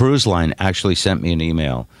 The cruise line actually sent me an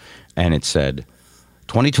email, and it said,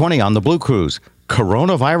 2020 on the Blue Cruise,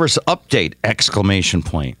 coronavirus update, !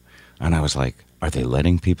 And I was like, are they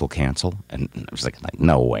letting people cancel? And I was like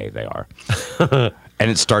no way they are. And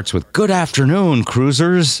it starts with, good afternoon,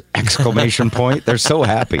 cruisers, ! They're so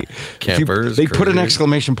happy. Campers. They put an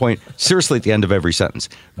exclamation point seriously at the end of every sentence.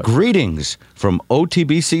 Greetings from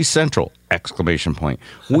OTBC Central, !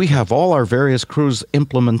 We have all our various cruise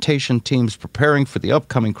implementation teams preparing for the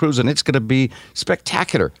upcoming cruise, and it's going to be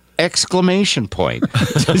spectacular! ! Right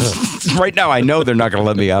now, I know they're not going to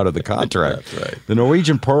let me out of the contract. That's right. The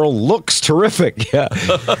Norwegian Pearl looks terrific. Yeah.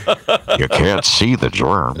 You can't see the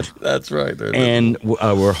germs. That's right. And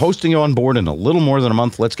we're hosting you on board in a little more than a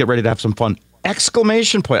month. Let's get ready to have some fun! I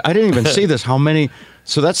didn't even see this. How many?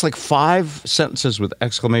 So that's like 5 sentences with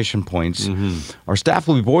exclamation points. Mm-hmm. Our staff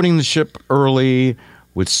will be boarding the ship early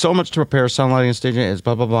with so much to prepare. Sound lighting and staging is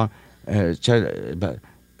blah, blah, blah.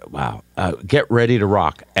 Wow. Get ready to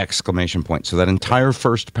rock! So that entire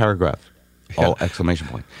first paragraph, all exclamation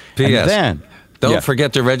point. P.S. And then, don't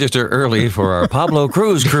forget to register early for our Pablo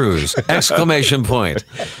Cruz cruise!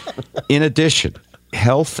 In addition,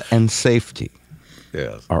 health and safety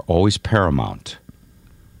are always paramount.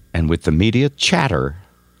 And with the media chatter.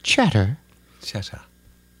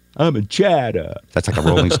 I'm a chatter. That's like a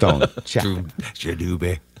Rolling Stone. Chatter.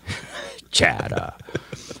 Chatter.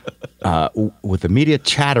 With the media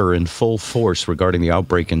chatter in full force regarding the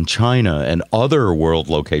outbreak in China and other world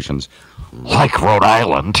locations, like Rhode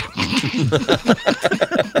Island,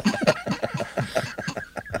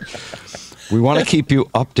 we want to keep you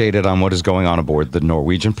updated on what is going on aboard the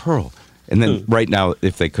Norwegian Pearl. And then right now,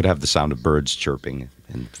 if they could have the sound of birds chirping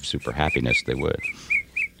and super happiness, they would.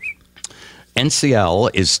 NCL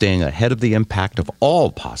is staying ahead of the impact of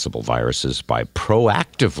all possible viruses by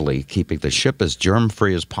proactively keeping the ship as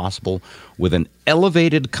germ-free as possible with an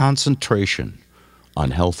elevated concentration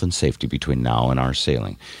on health and safety between now and our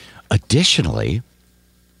sailing. Additionally,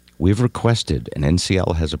 we've requested, and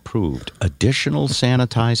NCL has approved, additional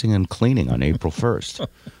sanitizing and cleaning on April 1st.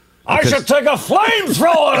 I should take a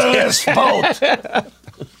flamethrower to this boat.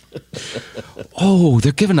 Oh,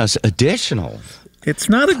 they're giving us additional. It's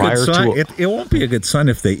not a good sign. It won't be a good sign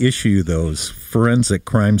if they issue you those forensic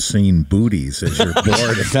crime scene booties as you're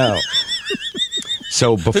boarding. No.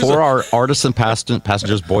 So before our artisan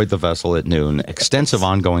passengers board the vessel at noon, extensive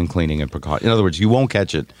ongoing cleaning and precaution. In other words, you won't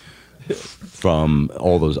catch it from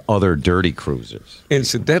all those other dirty cruisers.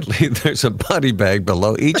 Incidentally, there's a body bag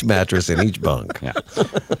below each mattress in each bunk. Yeah.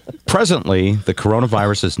 Presently, the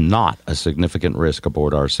coronavirus is not a significant risk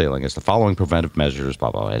aboard our sailing as the following preventive measures,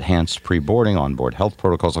 blah, blah, blah, enhanced pre-boarding, onboard health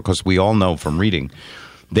protocols. Of course, we all know from reading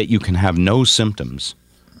that you can have no symptoms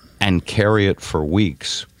and carry it for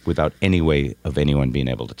weeks without any way of anyone being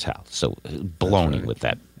able to tell. So baloney with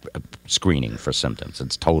that screening for symptoms.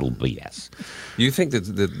 It's total BS. You think that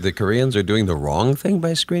the Koreans are doing the wrong thing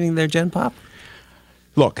by screening their Gen Pop?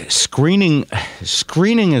 Look, screening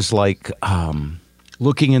is like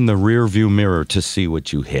looking in the rearview mirror to see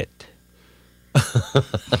what you hit.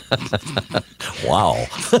 Wow.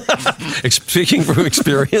 Speaking from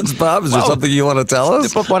experience, Bob, is there something you want to tell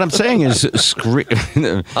us? But what I'm saying is,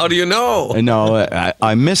 how do you know? No,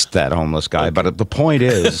 I missed that homeless guy. But the point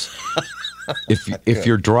is, if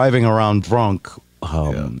you're driving around drunk,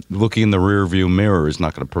 looking in the rearview mirror is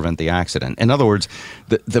not going to prevent the accident. In other words,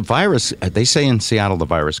 the virus, they say in Seattle the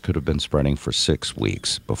virus could have been spreading for 6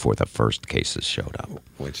 weeks before the first cases showed up.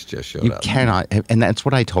 Which just showed You up. cannot, and that's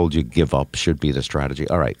what I told you, give up should be the strategy.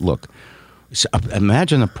 All right, look, so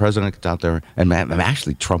imagine the president gets out there, and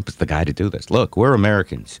actually Trump is the guy to do this. Look, we're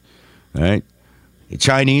Americans, all right?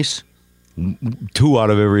 Chinese, 2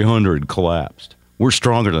 out of every 100 collapsed. We're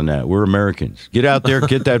stronger than that. We're Americans. Get out there,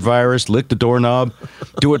 get that virus, lick the doorknob,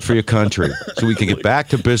 do it for your country so we can get back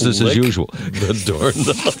to business as usual. The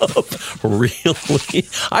doorknob? Really?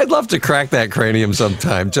 I'd love to crack that cranium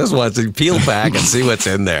sometime. Just want to peel back and see what's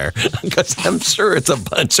in there. Because I'm sure it's a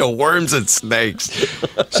bunch of worms and snakes.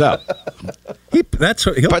 So, he'll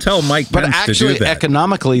tell Mike but Pence actually, to do that.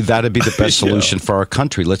 economically, that'd be the best solution for our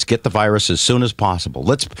country. Let's get the virus as soon as possible.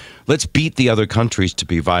 Let's beat the other countries to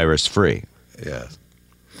be virus-free. Yes.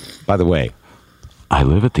 By the way, I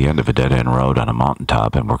live at the end of a dead-end road on a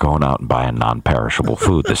mountaintop, and we're going out and buying non-perishable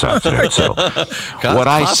food this afternoon. So, what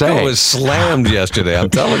I say was slammed yesterday.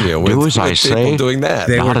 I'm telling you, with, do as I people say. doing that.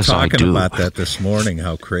 They Not were as I talking do. about that this morning,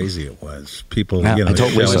 how crazy it was. People, Yeah, I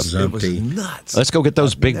told Lisa, shelves It was empty. nuts. Let's go get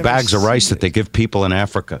those big never bags of rice seen that they give people in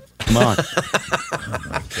Africa. Come on.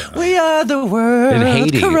 We are the world. In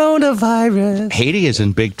Haiti. Coronavirus. Haiti is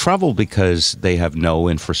in big trouble because they have no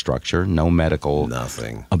infrastructure, no medical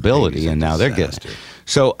Nothing. ability, Haiti's a and now they're getting disaster. it.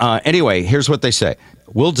 So anyway, here's what they say.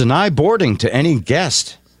 We'll deny boarding to any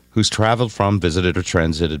guest who's traveled from, visited, or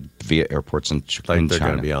transited via airports in Like China. they're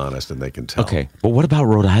going to be honest and they can tell. Okay, but what about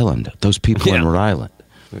Rhode Island? Those people in Yeah. Rhode Island?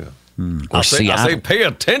 Yeah. Or I say, Seattle? pay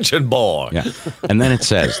attention, boy. Yeah. And then it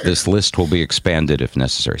says this list will be expanded if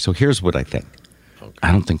necessary. So here's what I think. Okay.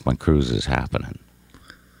 I don't think my cruise is happening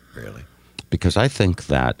Really? because I think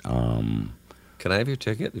that, Can I have your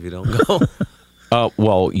ticket if you don't go?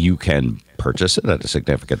 well, you can purchase it at a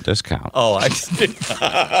significant discount. Oh, I Is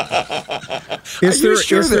there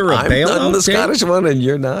a I'm bailout on the date? Scottish one and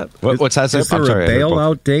you're not? What's that? Is there I'm sorry, a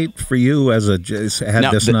bailout date for you as had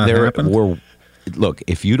this not happened? Look,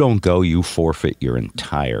 if you don't go, you forfeit your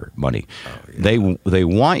entire money. They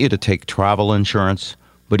want you to take travel insurance,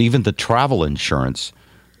 but even the travel insurance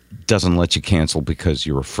doesn't let you cancel because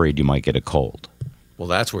you're afraid you might get a cold. Well,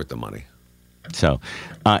 that's worth the money. So,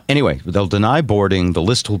 anyway, they'll deny boarding. The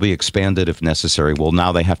list will be expanded if necessary. Well,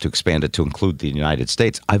 now they have to expand it to include the United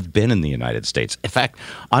States. I've been in the United States. In fact,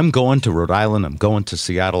 I'm going to Rhode Island. I'm going to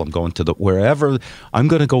Seattle. I'm going to wherever. I'm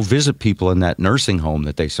going to go visit people in that nursing home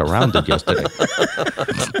that they surrounded yesterday.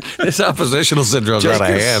 This oppositional syndrome's out of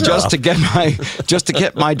hand. just to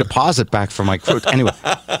get my deposit back for my cruise. Anyway.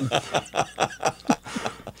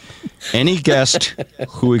 Any guest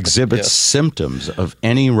who exhibits symptoms of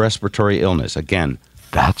any respiratory illness, again,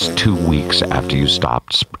 that's 2 weeks after you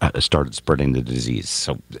started spreading the disease.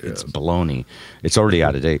 So it's baloney. It's already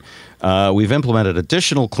out of date. We've implemented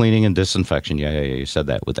additional cleaning and disinfection. Yeah, you said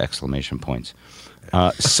that with exclamation points.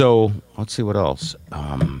 So let's see what else.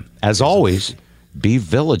 As always, be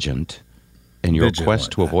vigilant in your Vigilant.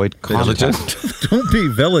 quest to avoid contact. Don't be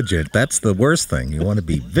vigilant. That's the worst thing. You want to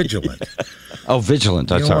be vigilant. Oh, vigilant.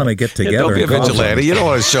 You That's don't all want to right. get together. Don't be a and cause vigilante. You don't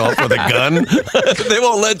want to show up with a gun. They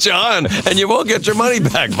won't let you on, and you won't get your money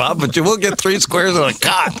back, Bob, but you will get 3 squares and a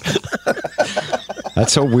cot.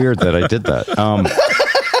 That's so weird that I did that.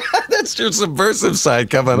 That's your subversive side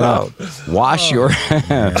coming out. Wash your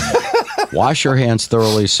wash your hands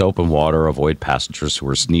thoroughly, soap and water. Avoid passengers who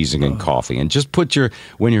are sneezing and coughing. And just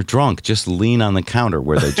when you're drunk, just lean on the counter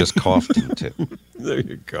where they just coughed into. There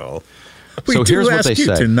you go. We So do here's what ask they you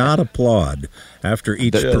say. to not applaud after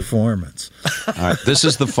each performance. All right, this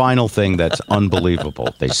is the final thing that's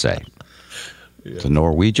unbelievable, they say. The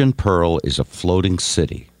Norwegian Pearl is a floating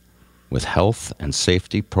city with health and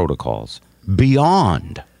safety protocols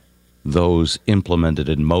beyond those implemented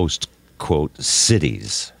in most, quote,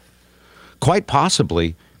 cities. Quite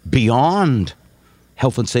possibly beyond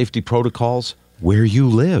health and safety protocols where you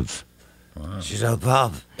live. You know,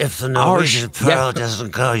 Bob, if the Norwegian Pearl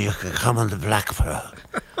doesn't go, you can come on the Black Pearl.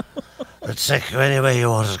 It'll take you anywhere you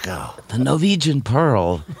want to go. The Norwegian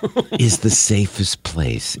Pearl is the safest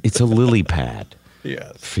place. It's a lily pad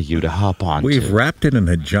for you to hop on. We've wrapped it in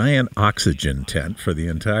a giant oxygen tent for the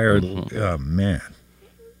entire. Oh man!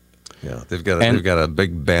 Yeah, they've got a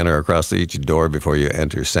big banner across each door before you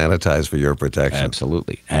enter. Sanitize for your protection.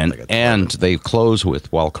 Absolutely. And they close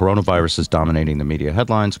with, while coronavirus is dominating the media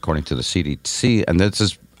headlines, according to the CDC, and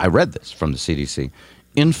I read this from the CDC,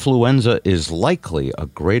 influenza is likely a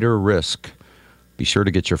greater risk. Be sure to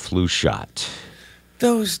get your flu shot.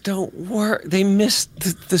 Those don't work. They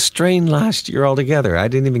missed the strain last year altogether. I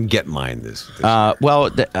didn't even get mine this year.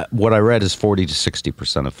 What I read is 40 to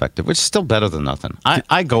 60% effective, which is still better than nothing.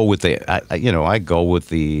 I go with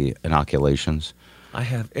the inoculations. I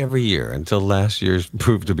have every year until last year's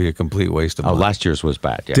proved to be a complete waste of money. Last year's was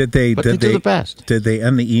bad. Yeah. Did they? But Did they do the best? Did they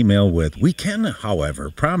end the email with, "We can, however,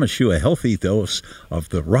 promise you a healthy dose of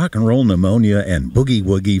the rock and roll pneumonia and boogie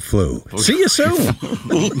woogie flu. See you soon."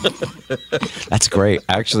 That's great.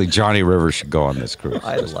 Actually, Johnny Rivers should go on this cruise.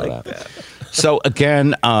 I like that. So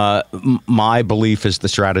again, my belief is the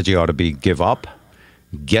strategy ought to be give up,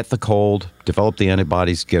 get the cold, develop the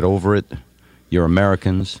antibodies, get over it. You're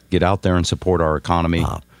Americans. Get out there and support our economy.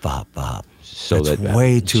 Bob. So that's that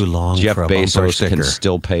way too long Jeff for a bumper Bezos sticker. can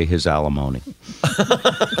still pay his alimony.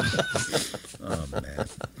 Oh man!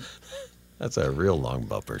 That's a real long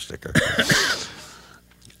bumper sticker.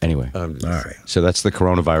 Anyway, All right. so that's the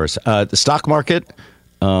coronavirus. The stock market.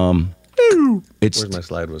 It's Where's my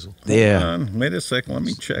slide whistle? yeah. Wait a second. Let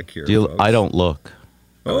me check here. folks. I don't look.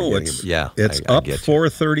 Oh, I it's get up you.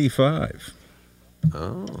 435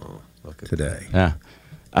 Oh, okay. today. Yeah.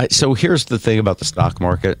 So here's the thing about the stock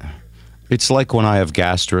market. It's like when I have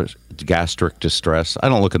gastric distress. I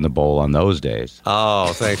don't look in the bowl on those days.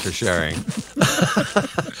 Oh, thanks for sharing.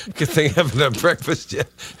 Good thing I haven't had breakfast yet.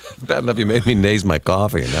 Bad enough you made me naze my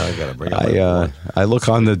coffee, and now I got to bring it. I look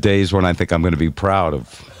on the days when I think I'm going to be proud of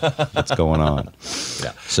what's going on.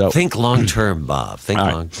 Yeah. So Think long term, Bob. Think all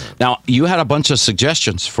right. long term. Now, you had a bunch of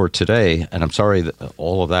suggestions for today, and I'm sorry that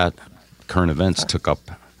all of that current events took up,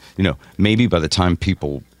 maybe by the time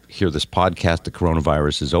people hear this podcast, the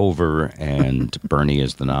coronavirus is over and Bernie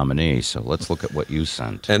is the nominee. So let's look at what you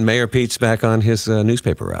sent. And Mayor Pete's back on his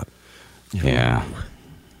newspaper route. Yeah.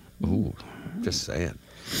 Ooh. Just saying.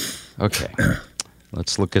 Okay.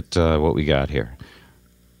 Let's look at what we got here.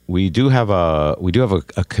 We do have a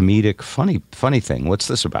comedic funny thing. What's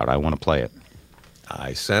this about? I want to play it.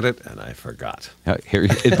 I sent it and I forgot. But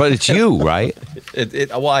it's you, right?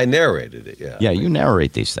 Well, I narrated it. Yeah. Yeah, you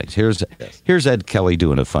narrate these things. Here's Ed Kelly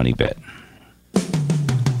doing a funny bit.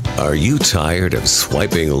 Are you tired of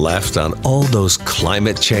swiping left on all those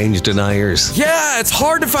climate change deniers? Yeah, it's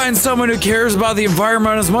hard to find someone who cares about the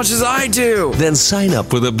environment as much as I do. Then sign up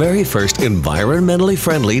for the very first environmentally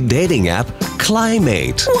friendly dating app,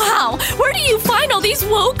 Climate. Wow, where do you find all these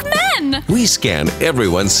woke men? We scan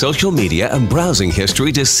everyone's social media and browsing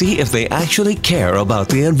history to see if they actually care about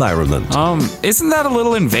the environment. Isn't that a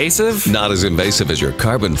little invasive? Not as invasive as your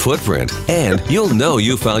carbon footprint. And you'll know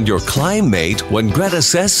you found your Climate when Greta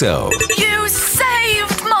says so. You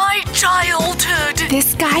saved my childhood.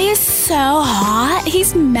 This guy is so hot.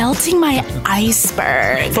 He's melting my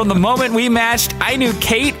iceberg. From the moment we matched, I knew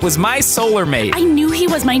Kate was my solar mate. I knew he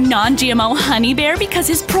was my non-GMO honey bear because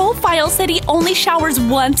his profile said he only showers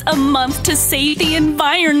once a month to save the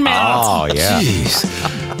environment. Oh, yeah.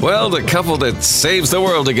 Jeez. Well, the couple that saves the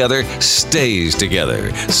world together stays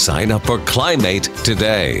together. Sign up for Climate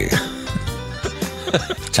today.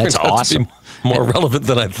 That's awesome. More relevant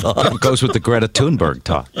than I thought. It goes with the Greta Thunberg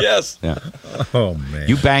talk. Yes. Yeah. Oh man!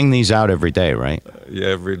 You bang these out every day, right?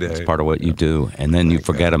 every day. It's part of what you do, and then you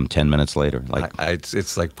forget them 10 minutes later. Like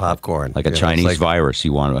it's like popcorn, like a Chinese virus.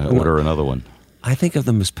 You want to order another one. I think of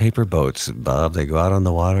them as paper boats, Bob. They go out on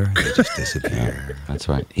the water, they just disappear. That's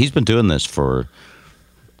right. He's been doing this for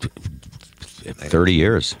 30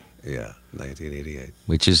 years. Yeah, 1988.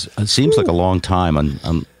 Which seems like a long time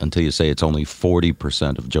until you say it's only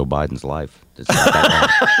 40% of Joe Biden's life. It's not that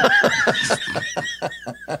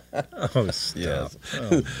long. Oh, stop. Oh,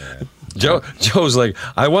 man. Joe's like,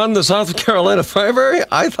 I won the South Carolina primary?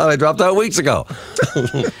 I thought I dropped out weeks ago.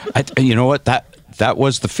 You know what? That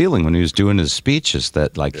was the feeling when he was doing his speeches,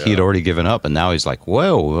 that like he had already given up, and now he's like,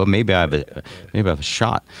 whoa, well, maybe I have a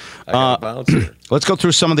shot. Let's go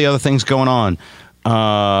through some of the other things going on.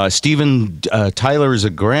 Steven Tyler is a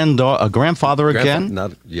grandfather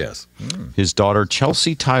again. Yes. His daughter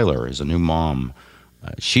Chelsea Tyler is a new mom.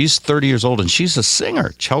 She's 30 years old, and she's a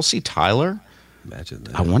singer. Chelsea Tyler. Imagine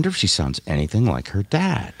that. I wonder if she sounds anything like her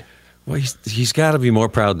dad. Well, he's got to be more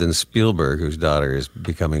proud than Spielberg, whose daughter is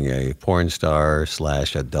becoming a porn star /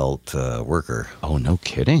 adult worker. Oh, no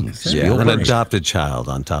kidding. Yeah, an adopted child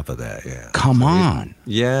on top of that, yeah. Come on.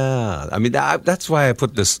 Yeah. I mean, that's why I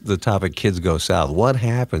put the topic kids go south. What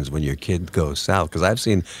happens when your kid goes south? Because I've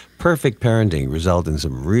seen perfect parenting result in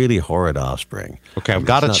some really horrid offspring. Okay, I've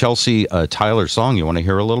got a Chelsea Tyler song. You want to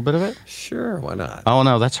hear a little bit of it? Sure, why not? Oh,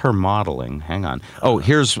 no, that's her modeling. Hang on. Oh,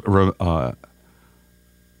 here's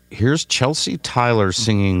Chelsea Tyler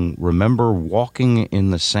singing "Remember Walking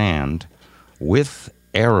in the Sand" with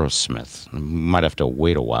Aerosmith. We might have to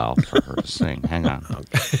wait a while for her to sing. Hang on.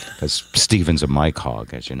 Because Steven's a mic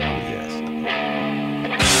hog, as you know. Yes.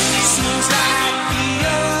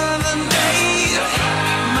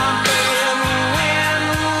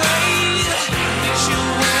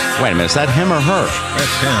 Wait a minute, is that him or her?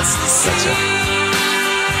 That's him. That's it.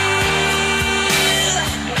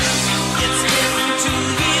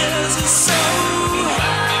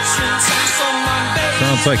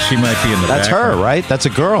 Sounds like she might be in the That's background. her, right? That's a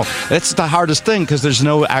girl. That's the hardest thing because there's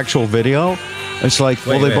no actual video. It's like,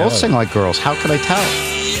 they both sing like girls. How could I tell?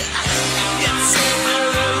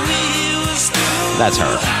 That's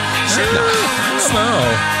her. No.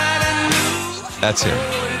 That's him.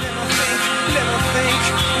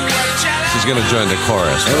 She's going to join the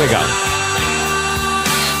chorus. Here we go.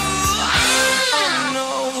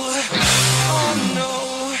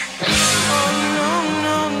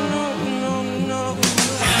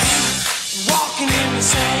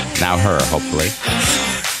 Now her, hopefully.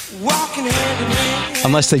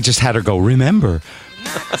 Unless they just had her go, remember.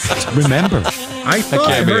 Remember. I thought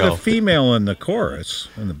I heard a female in the chorus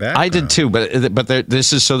in the background. I did too, but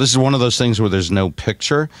this is one of those things where there's no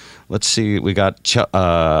picture. Let's see. We got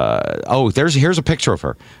here's a picture of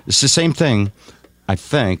her. It's the same thing, I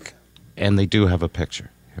think, and they do have a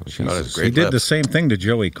picture. Here we go. He did the same thing to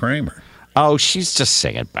Joey Kramer. Oh, she's just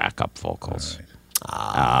singing backup vocals. Right.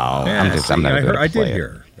 Oh, Yeah, I'm not I did hear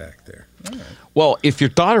her back there. All right. Well, if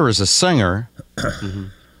your daughter is a singer,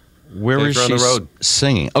 where is she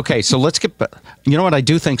singing? Okay, so let's get back. You know what? I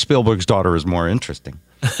do think Spielberg's daughter is more interesting.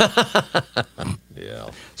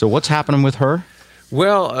 Yeah. So what's happening with her?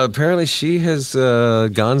 Well, apparently she has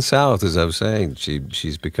gone south, as I was saying.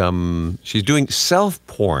 She's doing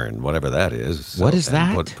self-porn, whatever that is. What is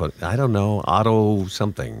that? I don't know, auto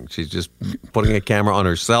something. She's just putting a camera on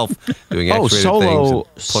herself, doing X-rated solo, things,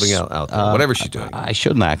 and putting out there, whatever she's doing. I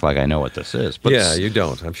shouldn't act like I know what this is. But yeah, you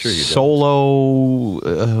don't. I'm sure you don't. Solo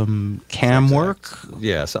cam work?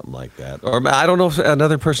 Yeah, something like that. Or I don't know if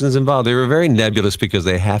another person is involved. They were very nebulous because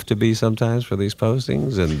they have to be sometimes for these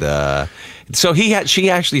postings. And so she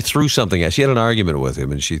actually threw something at. She had an argument with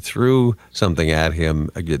him, and she threw something at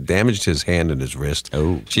him. It damaged his hand and his wrist.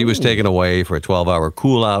 Oh. She was taken away for a 12-hour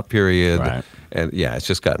cool-out period. Right. And yeah, it's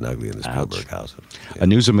just gotten ugly in the Spielberg house. Yeah.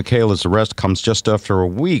 News of Michaela's arrest comes just after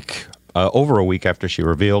over a week after she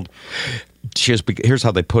revealed here's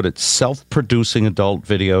how they put it: self-producing adult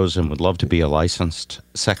videos and would love to be a licensed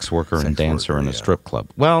sex worker and dancer in a strip club.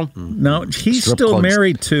 Well, no, he's still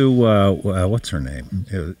married to what's her name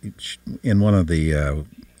in one of the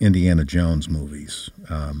Indiana Jones movies,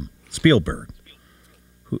 Spielberg.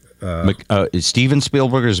 Steven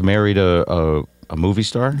Spielberg is married a movie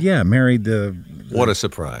star. Yeah, married what a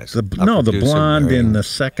surprise! The blonde in the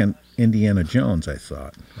second Indiana Jones. I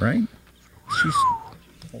thought, right? She's.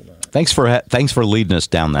 Thanks for leading us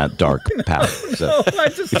down that dark path. So,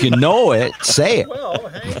 if you know it, say it. Well,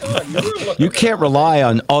 hang on. You can't rely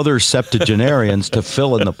on other septuagenarians to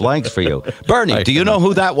fill in the blanks for you. Bernie, do you know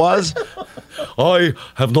who that was? I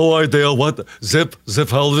have no idea what Zip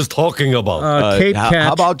Hell is talking about. Kate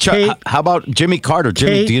how about Jimmy Carter?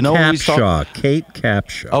 Jimmy, Kate do you know who he's talking? Capshaw. Kate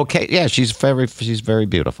Capshaw. Okay, yeah, she's very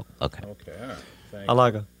beautiful. Okay. Okay. All right. I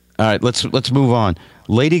like her. All right, let's move on.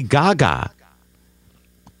 Lady Gaga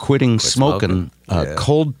quitting smoking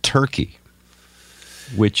cold turkey,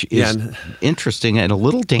 which is interesting and a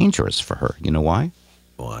little dangerous for her. You know why?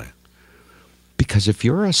 Why? Because if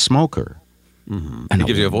you're a smoker and It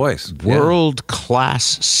gives you a voice.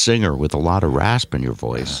 world-class singer with a lot of rasp in your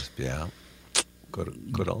voice, Yeah.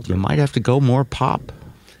 Good alter. you might have to go more pop.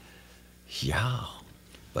 Yeah.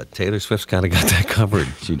 But Taylor Swift's kind of got that covered.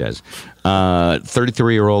 She does.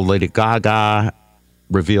 33-year-old Lady Gaga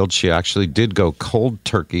revealed she actually did go cold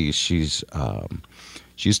turkey. She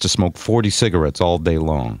used to smoke 40 cigarettes all day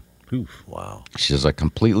long. Oof. Wow. She says, I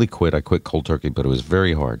completely quit. I quit cold turkey, but it was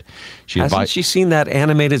very hard. Hasn't she seen that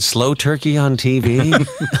animated slow turkey on TV?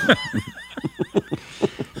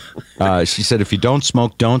 She said, if you don't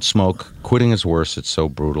smoke, don't smoke. Quitting is worse. It's so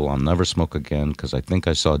brutal. I'll never smoke again because I think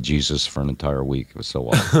I saw Jesus for an entire week. It was so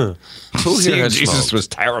awful. Who here has Jesus smoked? was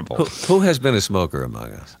terrible. Who has been a smoker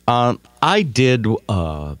among us? I did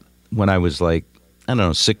when I was like, I don't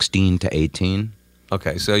know, 16 to 18.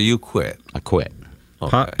 Okay, so you quit. I quit.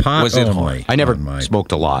 Okay. Pot Was it only. hard? I never on my-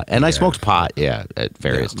 smoked a lot. And I smoked pot, at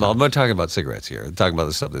various Well, I'm times. not talking about cigarettes here. I'm talking about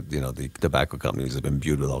the stuff that, the tobacco companies have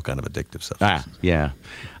imbued with all kind of addictive stuff. Yeah.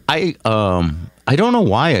 I don't know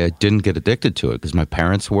why I didn't get addicted to it because my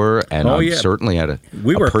parents were, and I certainly had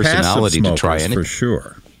We a were personality passive to try smokers, anything. for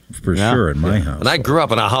sure. For sure in my house. And I grew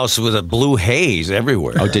up in a house with a blue haze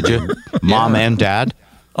everywhere. Oh, did you? Mom and dad?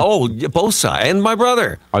 Oh, both sides. And my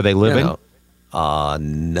brother. Are they living?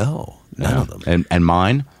 No. None of them. And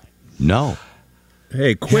mine? No.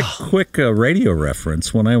 Hey, quick radio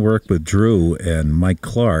reference. When I worked with Drew and Mike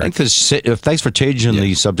Clark. Thanks for changing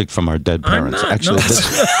the subject from our dead parents. Actually,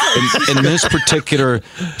 in this particular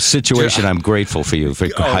situation, I'm grateful for you for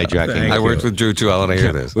hijacking. I worked with Drew, too. I want to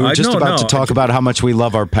hear this. We were just about to talk about how much we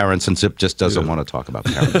love our parents, and Zip just doesn't want to talk about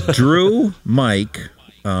parents. Drew, Mike,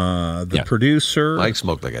 the producer. Mike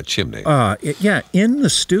smoked like a chimney. In the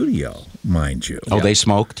studio, mind you. Oh, they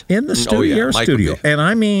smoked? In the studio, Mike studio. would be- And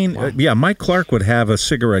I mean, Mike Clark would have a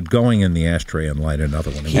cigarette going in the ashtray and light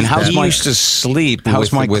another one. And how's he Mike- used to sleep.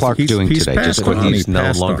 How's Mike Clark doing he's today? passed Just on. quickly. He's no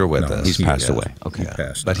passed longer on. with No, us. He's passed away. Okay.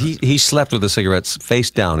 Passed But on. he slept with the cigarettes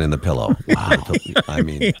face down in the pillow. Wow. I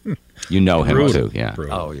mean, You know him, Brutal. too. Yeah.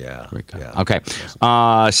 Brutal. oh, yeah. Okay.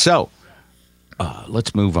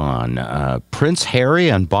 Let's move on. Prince Harry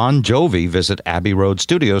and Bon Jovi visit Abbey Road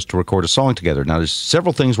Studios to record a song together. Now, there's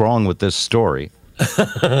several things wrong with this story.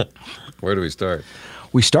 Where do we start?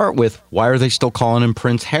 We start with, why are they still calling him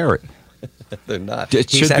Prince Harry? They're not. It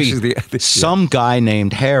He's should actually be some guy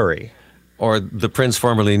named Harry. or the prince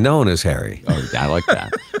formerly known as Harry. Oh, I like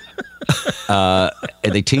that.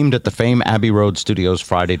 And they teamed at the Fame Abbey Road Studios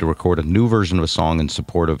Friday to record a new version of a song in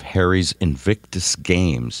support of Harry's Invictus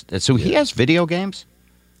Games. So he has video games?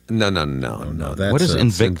 No. That's What is a-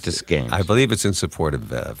 Invictus Games? I believe it's in support of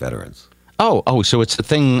veterans. Oh, so it's a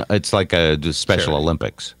thing, it's like a Special Charity.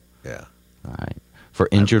 Olympics. Yeah. All right. For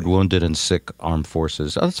injured, wounded, and sick armed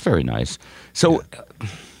forces. Oh, that's very nice. So,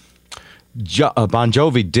 Bon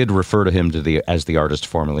Jovi did refer to him as the artist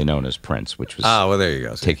formerly known as Prince, which was well, there you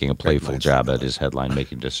go. See, taking a playful nice. jab at his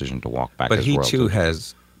headline-making decision to walk back. But his he royalty. too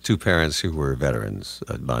has two parents who were veterans.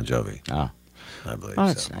 Bon Jovi, Ah. I believe. Oh,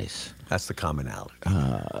 that's so. nice. That's the commonality.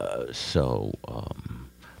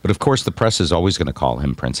 But of course, the press is always going to call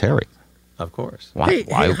him Prince Harry. Of course. Why? Hey,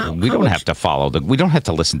 how we don't would have to follow we don't have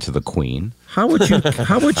to listen to the Queen. How would you?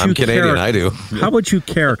 I'm Canadian. I do. How would you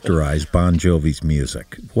characterize Bon Jovi's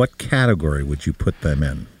music? What category would you put them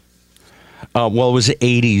in? Well, it was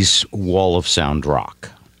 80s wall of sound rock.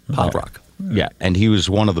 Pop rock. Yeah, and he was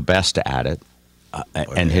one of the best at it.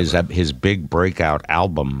 And his big breakout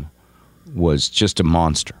album was just a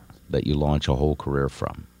monster that you launch a whole career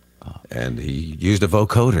from. And he used a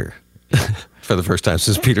vocoder for the first time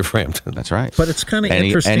since Peter Frampton. That's right. But it's kind of and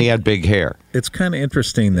interesting. And he had big hair. It's kind of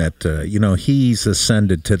interesting that he's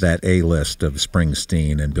ascended to that A list of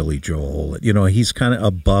Springsteen and Billy Joel. He's kind of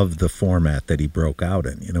above the format that he broke out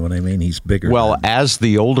in. You know what I mean? He's bigger. Well, as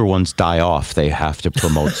the older ones die off, they have to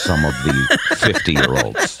promote some of the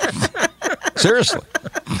 50-year-olds. Seriously.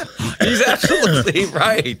 He's absolutely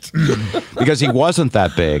right. Because he wasn't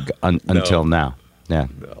that big until now. Yeah,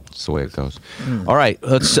 that's the way it goes. All right,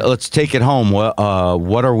 let's take it home. What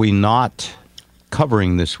are we not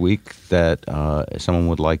covering this week that someone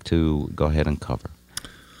would like to go ahead and cover?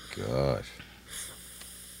 Gosh.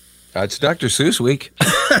 It's Dr. Seuss week.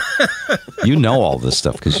 You know all this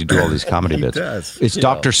stuff because you do all these comedy bits. does. It's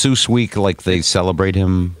Dr. Seuss week, like they celebrate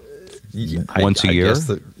him once a year?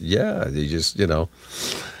 They just,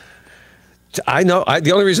 I know.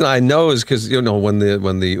 The only reason I know is because when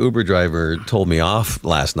the Uber driver told me off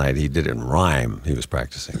last night, he did it in rhyme. He was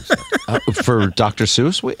practicing so. For Dr.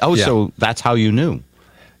 Seuss week. Oh, yeah. So that's how you knew.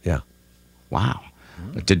 Yeah. Wow.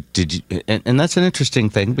 Did you? And that's an interesting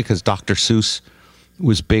thing because Dr. Seuss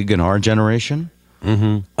was big in our generation.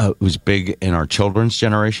 Mm-hmm. It was big in our children's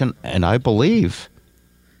generation, and I believe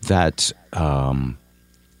that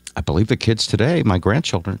the kids today, my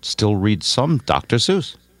grandchildren, still read some Dr.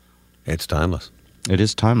 Seuss. It's timeless. It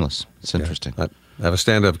is timeless. It's interesting. I have a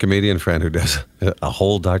stand-up comedian friend who does a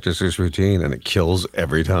whole Dr. Seuss routine, and it kills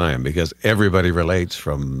every time because everybody relates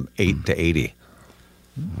from 8 to 80.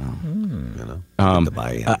 The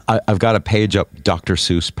buy-in. I've got a page up, Dr.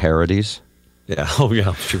 Seuss parodies. Yeah. Oh,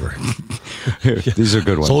 yeah, sure. These are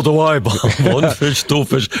good ones. So do I, Bob. One fish, two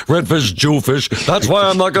fish, red fish, Jew fish. That's why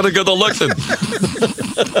I'm not going to get elected.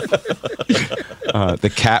 The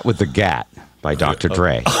Cat with the Gat by Dr.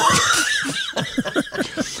 Dre.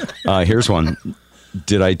 Here's one.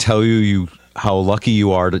 Did I tell you how lucky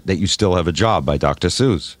you are that you still have a job by Dr.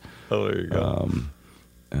 Seuss? Oh, there you go.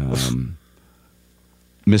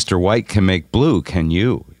 Mr. White can make blue, can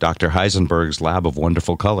you? Dr. Heisenberg's Lab of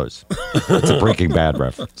Wonderful Colors. It's a Breaking Bad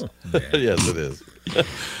reference. Yes, it is.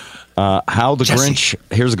 How the Grinch,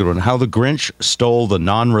 here's a good one. How the Grinch stole the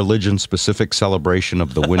non-religion specific celebration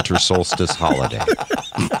of the winter solstice holiday.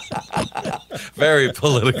 Very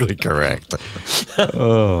politically correct.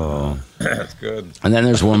 Oh, that's good. And then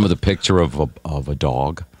there's one with a picture of a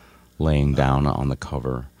dog laying down on the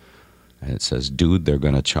cover. And it says, dude, they're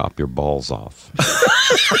going to chop your balls off.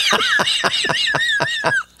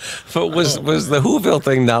 But was the Whoville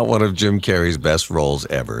thing not one of Jim Carrey's best roles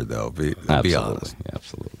ever, though? Be honest.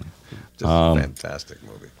 Absolutely. Just a fantastic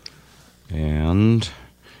movie. And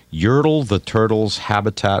Yertle the turtle's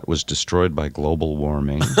habitat was destroyed by global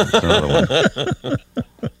warming.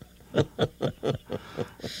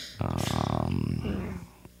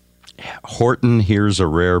 Horton hears a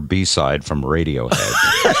rare B-side from Radiohead.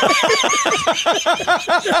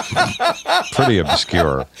 Pretty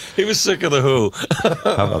obscure. He was sick of the Who.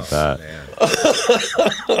 How about that?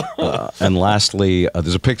 And lastly,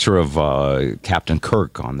 there's a picture of Captain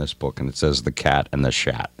Kirk on this book, and it says The Cat and the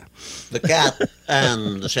Shat. The Cat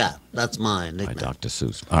and the Shat. That's mine. By Dr.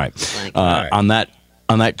 Seuss. All right. Thank you. On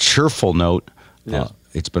that cheerful note,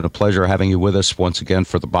 it's been a pleasure having you with us once again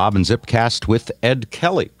for the Bob and Zipcast with Ed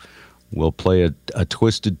Kelly. We'll play a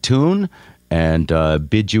twisted tune and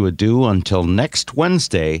bid you adieu until next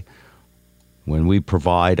Wednesday when we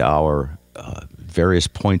provide our various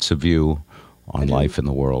points of view on life in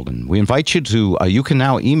the world. And we invite you to, you can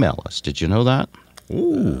now email us. Did you know that?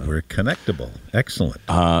 Ooh, we're connectable. Excellent.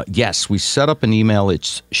 Yes, we set up an email.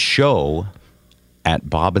 It's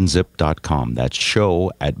show@bobandzip.com. That's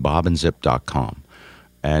show@bobandzip.com.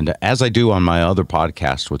 And as I do on my other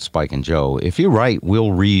podcast with Spike and Joe, if you write,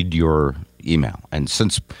 we'll read your email. And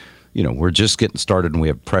since, we're just getting started and we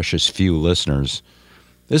have precious few listeners,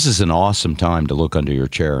 this is an awesome time to look under your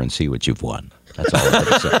chair and see what you've won. That's all I'm going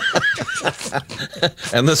to say.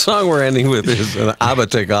 And the song we're ending with is an ABBA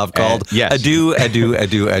takeoff called Adieu, Adieu,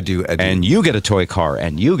 Adieu, Adieu, Adieu. And you get a toy car,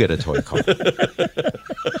 and you get a toy car.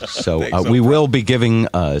 So we will be giving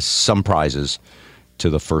some prizes to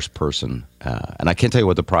the first person. And I can't tell you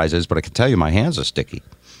what the prize is, but I can tell you my hands are sticky.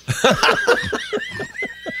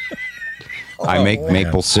 I make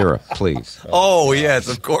maple syrup, please. Oh, yes,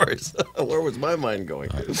 of course. Where was my mind going?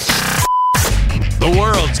 The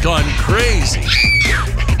world's gone crazy.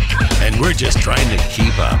 And we're just trying to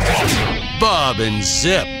keep up. Bob and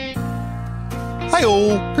Zip.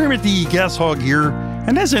 Hi-oh, Kermit the Gas Hog here.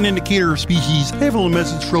 And as an indicator of species, I have a little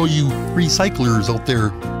message for all you recyclers out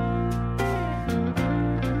there.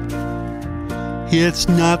 It's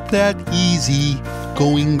not that easy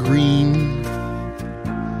going green.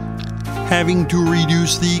 Having to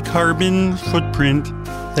reduce the carbon footprint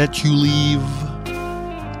that you leave.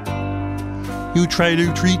 You try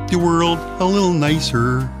to treat the world a little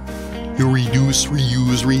nicer. You reduce,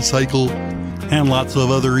 reuse, recycle, and lots of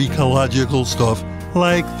other ecological stuff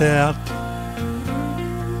like that.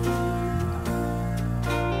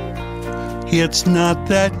 It's not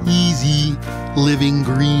that easy living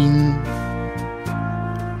green.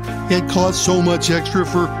 It costs so much extra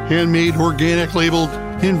for handmade, organic, labeled,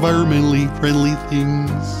 environmentally friendly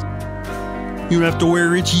things. You have to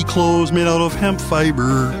wear itchy clothes made out of hemp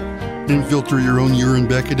fiber and filter your own urine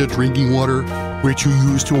back into drinking water, which you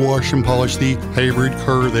use to wash and polish the hybrid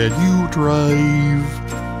car that you drive.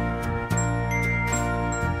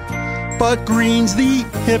 but green's the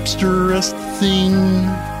hipsterest thing.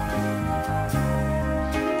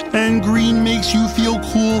 And green makes you feel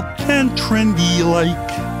cool and trendy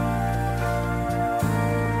like.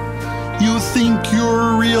 You think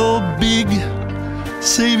you're real big,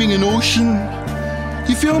 saving an ocean.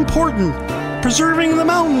 You feel important, preserving the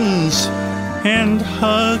mountains and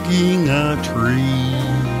hugging a tree.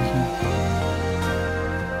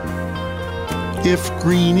 If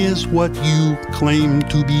green is what you claim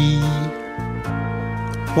to be,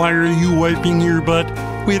 why are you wiping your butt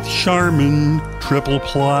with Charmin Triple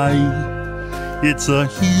Ply? It's a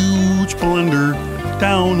huge blunder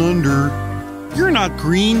down under. You're not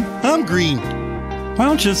green, I'm green. Why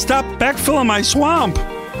don't you stop backfilling my swamp?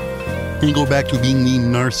 And go back to being the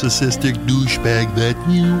narcissistic douchebag that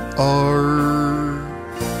you are.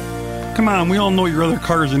 Come on, we all know your other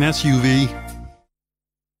car's an SUV.